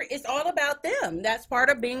 it's all about them. That's part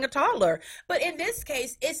of being a toddler. But in this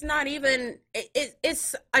case, it's not even,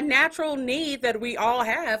 it's a natural need that we all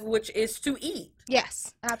have, which is to eat.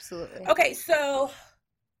 Yes, absolutely. Okay, so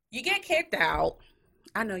you get kicked out.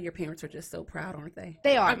 I know your parents are just so proud, aren't they?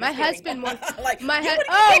 They are. My husband wants like my husband.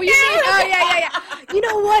 Oh, yeah. You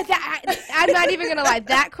know what? I'm not even gonna lie.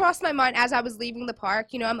 That crossed my mind as I was leaving the park.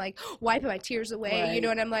 I'm like wiping my tears away. Right.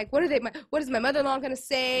 And I'm like, what is my mother-in-law gonna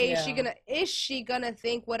say? Yeah. Is she gonna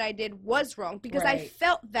think what I did was wrong? Because I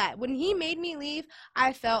felt that when he made me leave,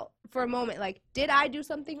 I felt for a moment like, did I do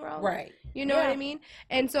something wrong? Right. You know what I mean?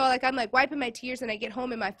 And so I'm like wiping my tears, and I get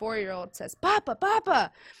home, and my 4-year-old says,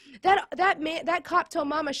 Papa, that cop told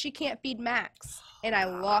Mama she can't feed Max, and I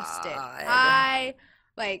lost it.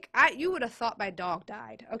 You would have thought my dog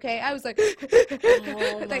died. Okay, I was like, huffing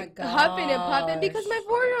and puffing because my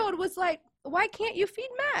 4-year-old was like, why can't you feed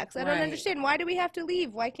Max? I don't understand. Why do we have to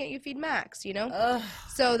leave? Why can't you feed Max?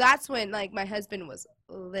 So that's when my husband was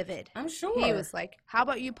livid. I'm sure. He was like, how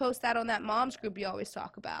about you post that on that mom's group you always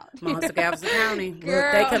talk about? Moms of Galveston County. Look,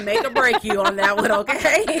 they can make or break you on that one,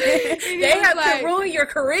 okay? They have to ruin your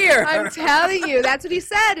career. I'm telling you. That's what he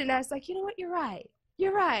said. And I was like, you know what? You're right.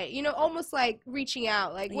 Almost like reaching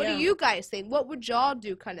out. Like, what do you guys think? What would y'all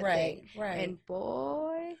do kind of thing? Right. And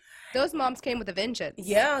boy. Those moms came with a vengeance.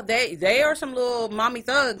 Yeah, they are some little mommy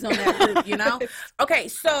thugs on that group, you know? Okay,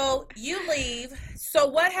 so you leave. So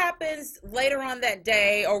what happens later on that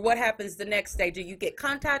day, or what happens the next day? Do you get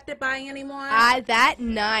contacted by anyone?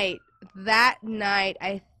 That night,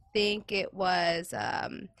 I think it was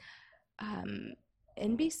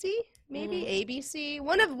NBC, maybe ABC.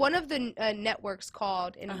 One of the networks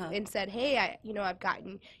called and said, "Hey, I've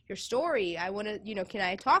gotten your story. I want to, can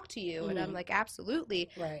I talk to you?" And I'm like, "Absolutely."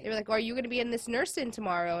 Right. They were like, "Are you going to be in this nursing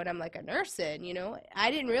tomorrow?" And I'm like, "A nursing?"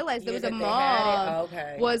 I didn't realize there was a mom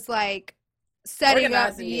was like setting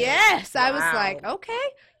organizing up. it. Yes, Wow. I was like, "Okay,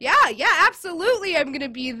 yeah, absolutely, I'm going to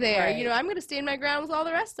be there." Right. I'm going to stand my ground with all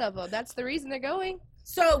the rest of them. That's the reason they're going.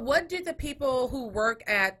 So what did the people who work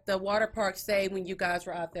at the water park say when you guys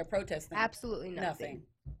were out there protesting? Absolutely nothing.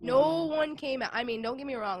 Mm-hmm. No one came out. I mean, don't get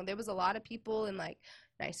me wrong. There was a lot of people and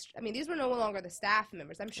these were no longer the staff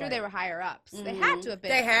members. I'm sure they were higher ups. Mm-hmm. They had to have been.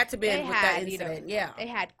 They had to be with that had, incident. Yeah. They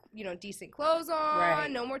had, decent clothes on.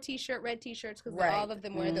 Right. No more red t-shirts because Right. all of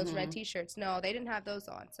them wear those red t-shirts. No, they didn't have those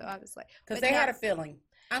on. So I was like, because they had a feeling.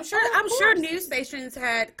 I'm sure news stations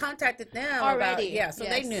had contacted them already. So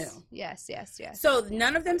they knew. Yes. So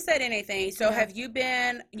none of them said anything. So have you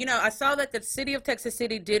been, I saw that the city of Texas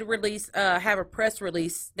City did release, have a press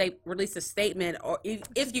release. They released a statement, or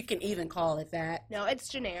if you can even call it that. No, it's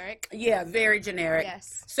generic. Yeah, very generic.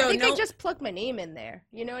 Yes. So I think they just plugged my name in there.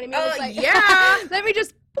 You know what I mean? Oh, It's like, yeah. Let me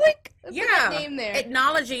just blink. Put Yeah. that name there.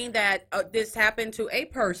 Acknowledging that this happened to a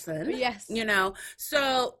person. Yes.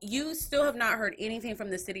 So you still have not heard anything from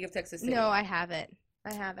the city of Texas City? No, I haven't.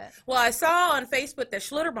 Well, I saw on Facebook that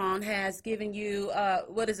Schlitterbahn has given you,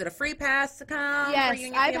 a free pass to come? Yes, for you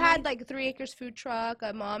and your I've family? had like 3 Acres food truck,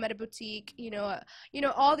 a mom at a boutique,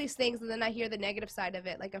 all these things, and then I hear the negative side of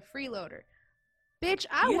it, like a freeloader. Bitch,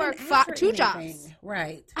 I You work didn't ask for 2 anything. jobs.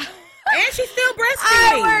 Right. And she's still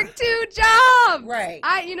breastfeeding. I work 2 jobs. Right.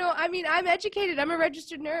 I'm educated. I'm a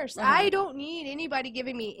registered nurse. Uh-huh. I don't need anybody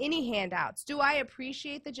giving me any handouts. Do I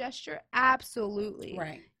appreciate the gesture? Absolutely.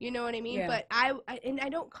 Right. You know what I mean? Yeah. But I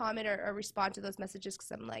don't comment or respond to those messages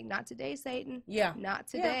because I'm like, not today, Satan. Yeah. Not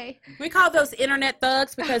today. We call those internet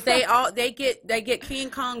thugs because they get King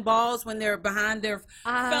Kong balls when they're behind their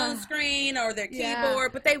phone screen or their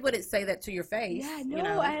keyboard, but they wouldn't say that to your face. Yeah,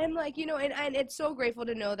 no, I'm like, and it's so grateful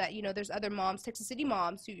to know that, there's other moms, Texas City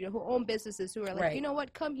moms who own businesses who are like, Right. you know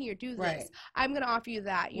what, come here, do this. Right. I'm going to offer you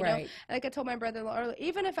that, know. Right. Like I told my brother-in-law earlier,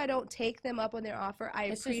 even if I don't take them up on their offer, I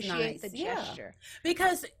It's just appreciate nice. the Yeah. gesture.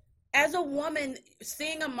 Because as a woman,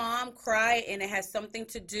 seeing a mom cry and it has something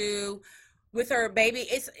to do with her baby,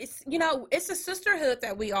 it's a sisterhood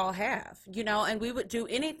that we all have, and we would do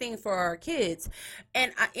anything for our kids.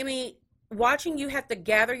 And I mean, watching you have to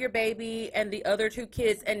gather your baby and the other 2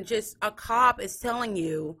 kids, and just a cop is telling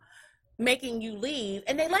you, making you leave,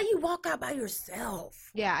 and they let you walk out by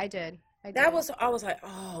yourself. Yeah, I did. I was like,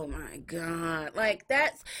 oh my God. Like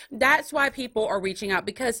that's why people are reaching out,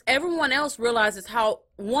 because everyone else realizes how,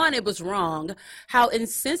 one, it was wrong, how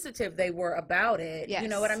insensitive they were about it. Yes. You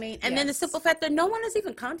know what I mean? And then the simple fact that no one has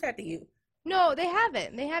even contacted you. No, they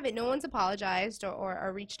haven't. No one's apologized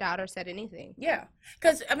or reached out or said anything. Yeah.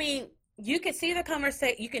 Because, I mean, you can see the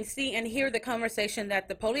conversation, you can see and hear the conversation that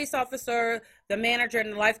the police officer, the manager,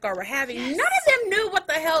 and the lifeguard were having. Yes. None of them knew what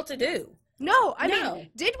the hell to do. No, I No.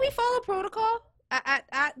 mean, did we follow protocol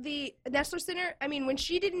at the Nestler Center? I mean, when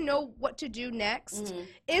she didn't know what to do next,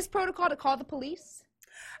 is protocol to call the police?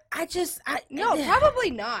 No, probably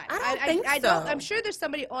not. I don't think so. I'm sure there's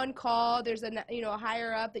somebody on call. There's a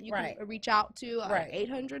higher up that you can reach out to, Right.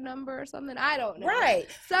 800 number or something. I don't know. Right.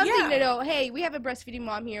 Something to know. Hey, we have a breastfeeding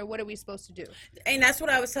mom here. What are we supposed to do? And that's what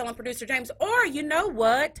I was telling producer James. Or, you know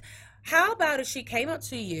what? How about if she came up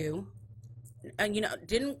to you and,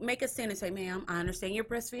 didn't make a scene and say, ma'am, I understand you're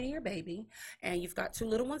breastfeeding your baby and you've got 2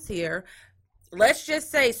 little ones here. Let's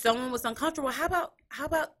just say someone was uncomfortable. How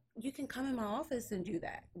about you can come in my office and do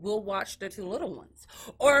that? We'll watch the 2 little ones.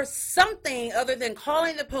 Or something other than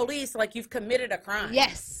calling the police like you've committed a crime.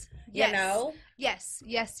 Yes. You know? Yes.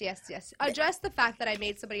 Address the fact that I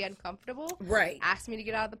made somebody uncomfortable. Right. Asked me to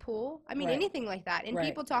get out of the pool. I mean, Right. anything like that. And Right.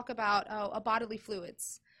 people talk about bodily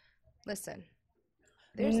fluids. Listen.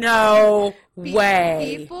 No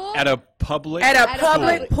way. People At a public At a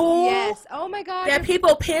public pool? Yes. Oh my God. That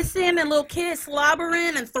people piss in and little kids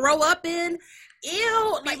slobbering and throw up in?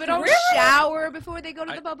 Ew. People don't shower before they go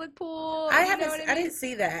to the public pool. I didn't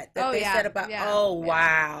see that Oh, they yeah, said about. yeah, Oh yeah.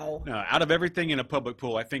 wow. No, out of everything in a public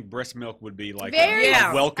pool, I think breast milk would be like Very-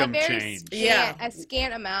 a welcome a very change. A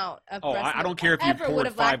scant amount of Oh, breast I don't milk care if you ever would poured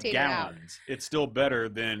have 5 lactated out. gallons. It's still better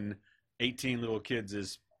than 18 little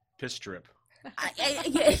kids' piss strip. Yeah,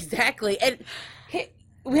 exactly. And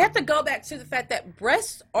we have to go back to the fact that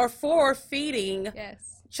breasts are for feeding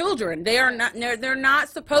children. They are not. They're not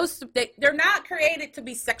supposed to. They're not created to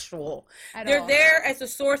be sexual. They're there as a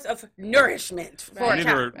source of nourishment for a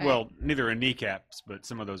child. Well, neither are kneecaps, but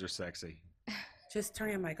some of those are sexy. Just turn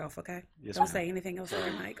your mic off, okay? Yes, don't ma'am. say anything else on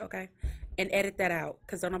your mic, okay? And edit that out,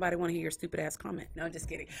 because don't nobody want to hear your stupid ass comment. No, I'm just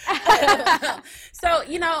kidding. So,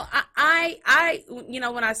 you know, I you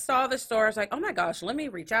know, when I saw the story, I was like, oh my gosh, let me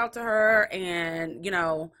reach out to her, and you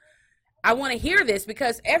know, I want to hear this,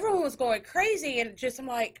 because everyone was going crazy, and just I'm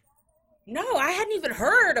like, no, I hadn't even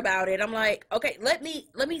heard about it. I'm like, okay, let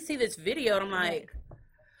me see this video, and I'm like,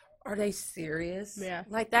 are they serious? Yeah.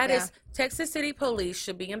 Like that is Texas City Police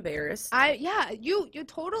should be embarrassed. You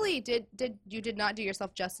totally did not do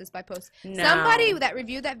yourself justice by post. No. Somebody that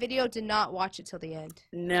reviewed that video did not watch it till the end.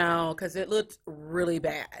 No, because it looked really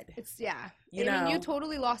bad. It's You know, I mean, you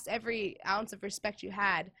totally lost every ounce of respect you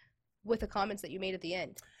had with the comments that you made at the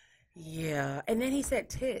end. Yeah. And then he said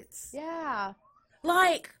tits. Yeah.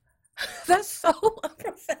 Like, that's so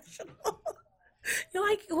unprofessional. You're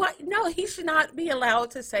like, what? No, he should not be allowed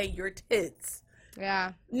to say your tits.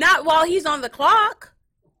 Yeah. Not while he's on the clock.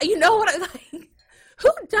 You know what I like? Who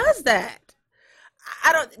does that?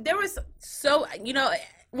 There was you know,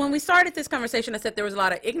 when we started this conversation, I said there was a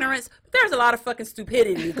lot of ignorance, but there's a lot of fucking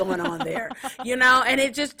stupidity going on there, you know, and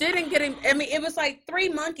it just didn't get him. I mean, it was like three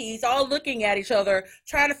monkeys all looking at each other,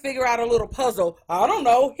 trying to figure out a little puzzle. I don't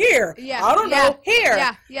know, here. Yeah. I don't know,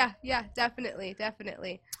 here. Yeah,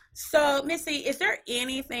 definitely. So, Missy, is there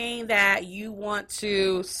anything that you want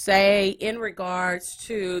to say in regards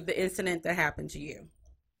to the incident that happened to you?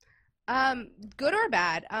 Good or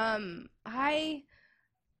bad?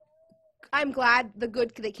 I'm glad the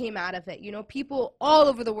good that came out of it. You know, people all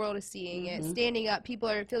over the world are seeing it, standing up. People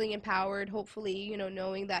are feeling empowered, hopefully, you know,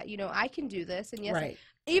 knowing that, you know, I can do this. And yes,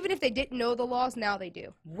 even if they didn't know the laws, now they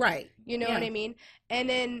do. Right. You know what I mean? And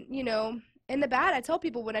then, you know, in the bad, I tell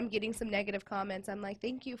people when I'm getting some negative comments, I'm like,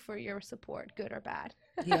 thank you for your support, good or bad.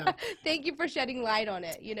 Yeah. Thank you for shedding light on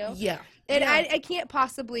it, you know? Yeah. And I can't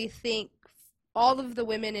possibly thank all of the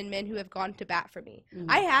women and men who have gone to bat for me.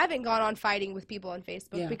 I haven't gone on fighting with people on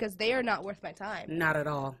Facebook because they are not worth my time. Not at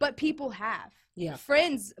all. But people have. Yeah.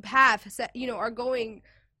 Friends have, you know, are going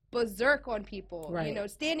berserk on people, Right. you know,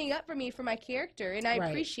 standing up for me for my character. And I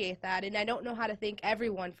appreciate that. And I don't know how to thank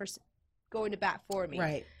everyone for going to bat for me.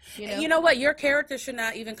 Right. You know? You know what? Your character should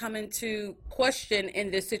not even come into question in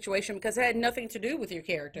this situation because it had nothing to do with your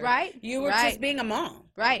character. Right. You were just being a mom.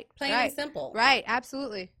 Right. Plain and simple. Right.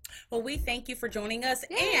 Absolutely. Well, we thank you for joining us.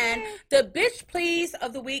 Yay. And the bitch please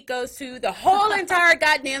of the week goes to the whole entire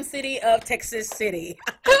goddamn city of Texas City.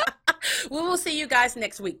 We will see you guys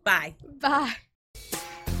next week. Bye. Bye.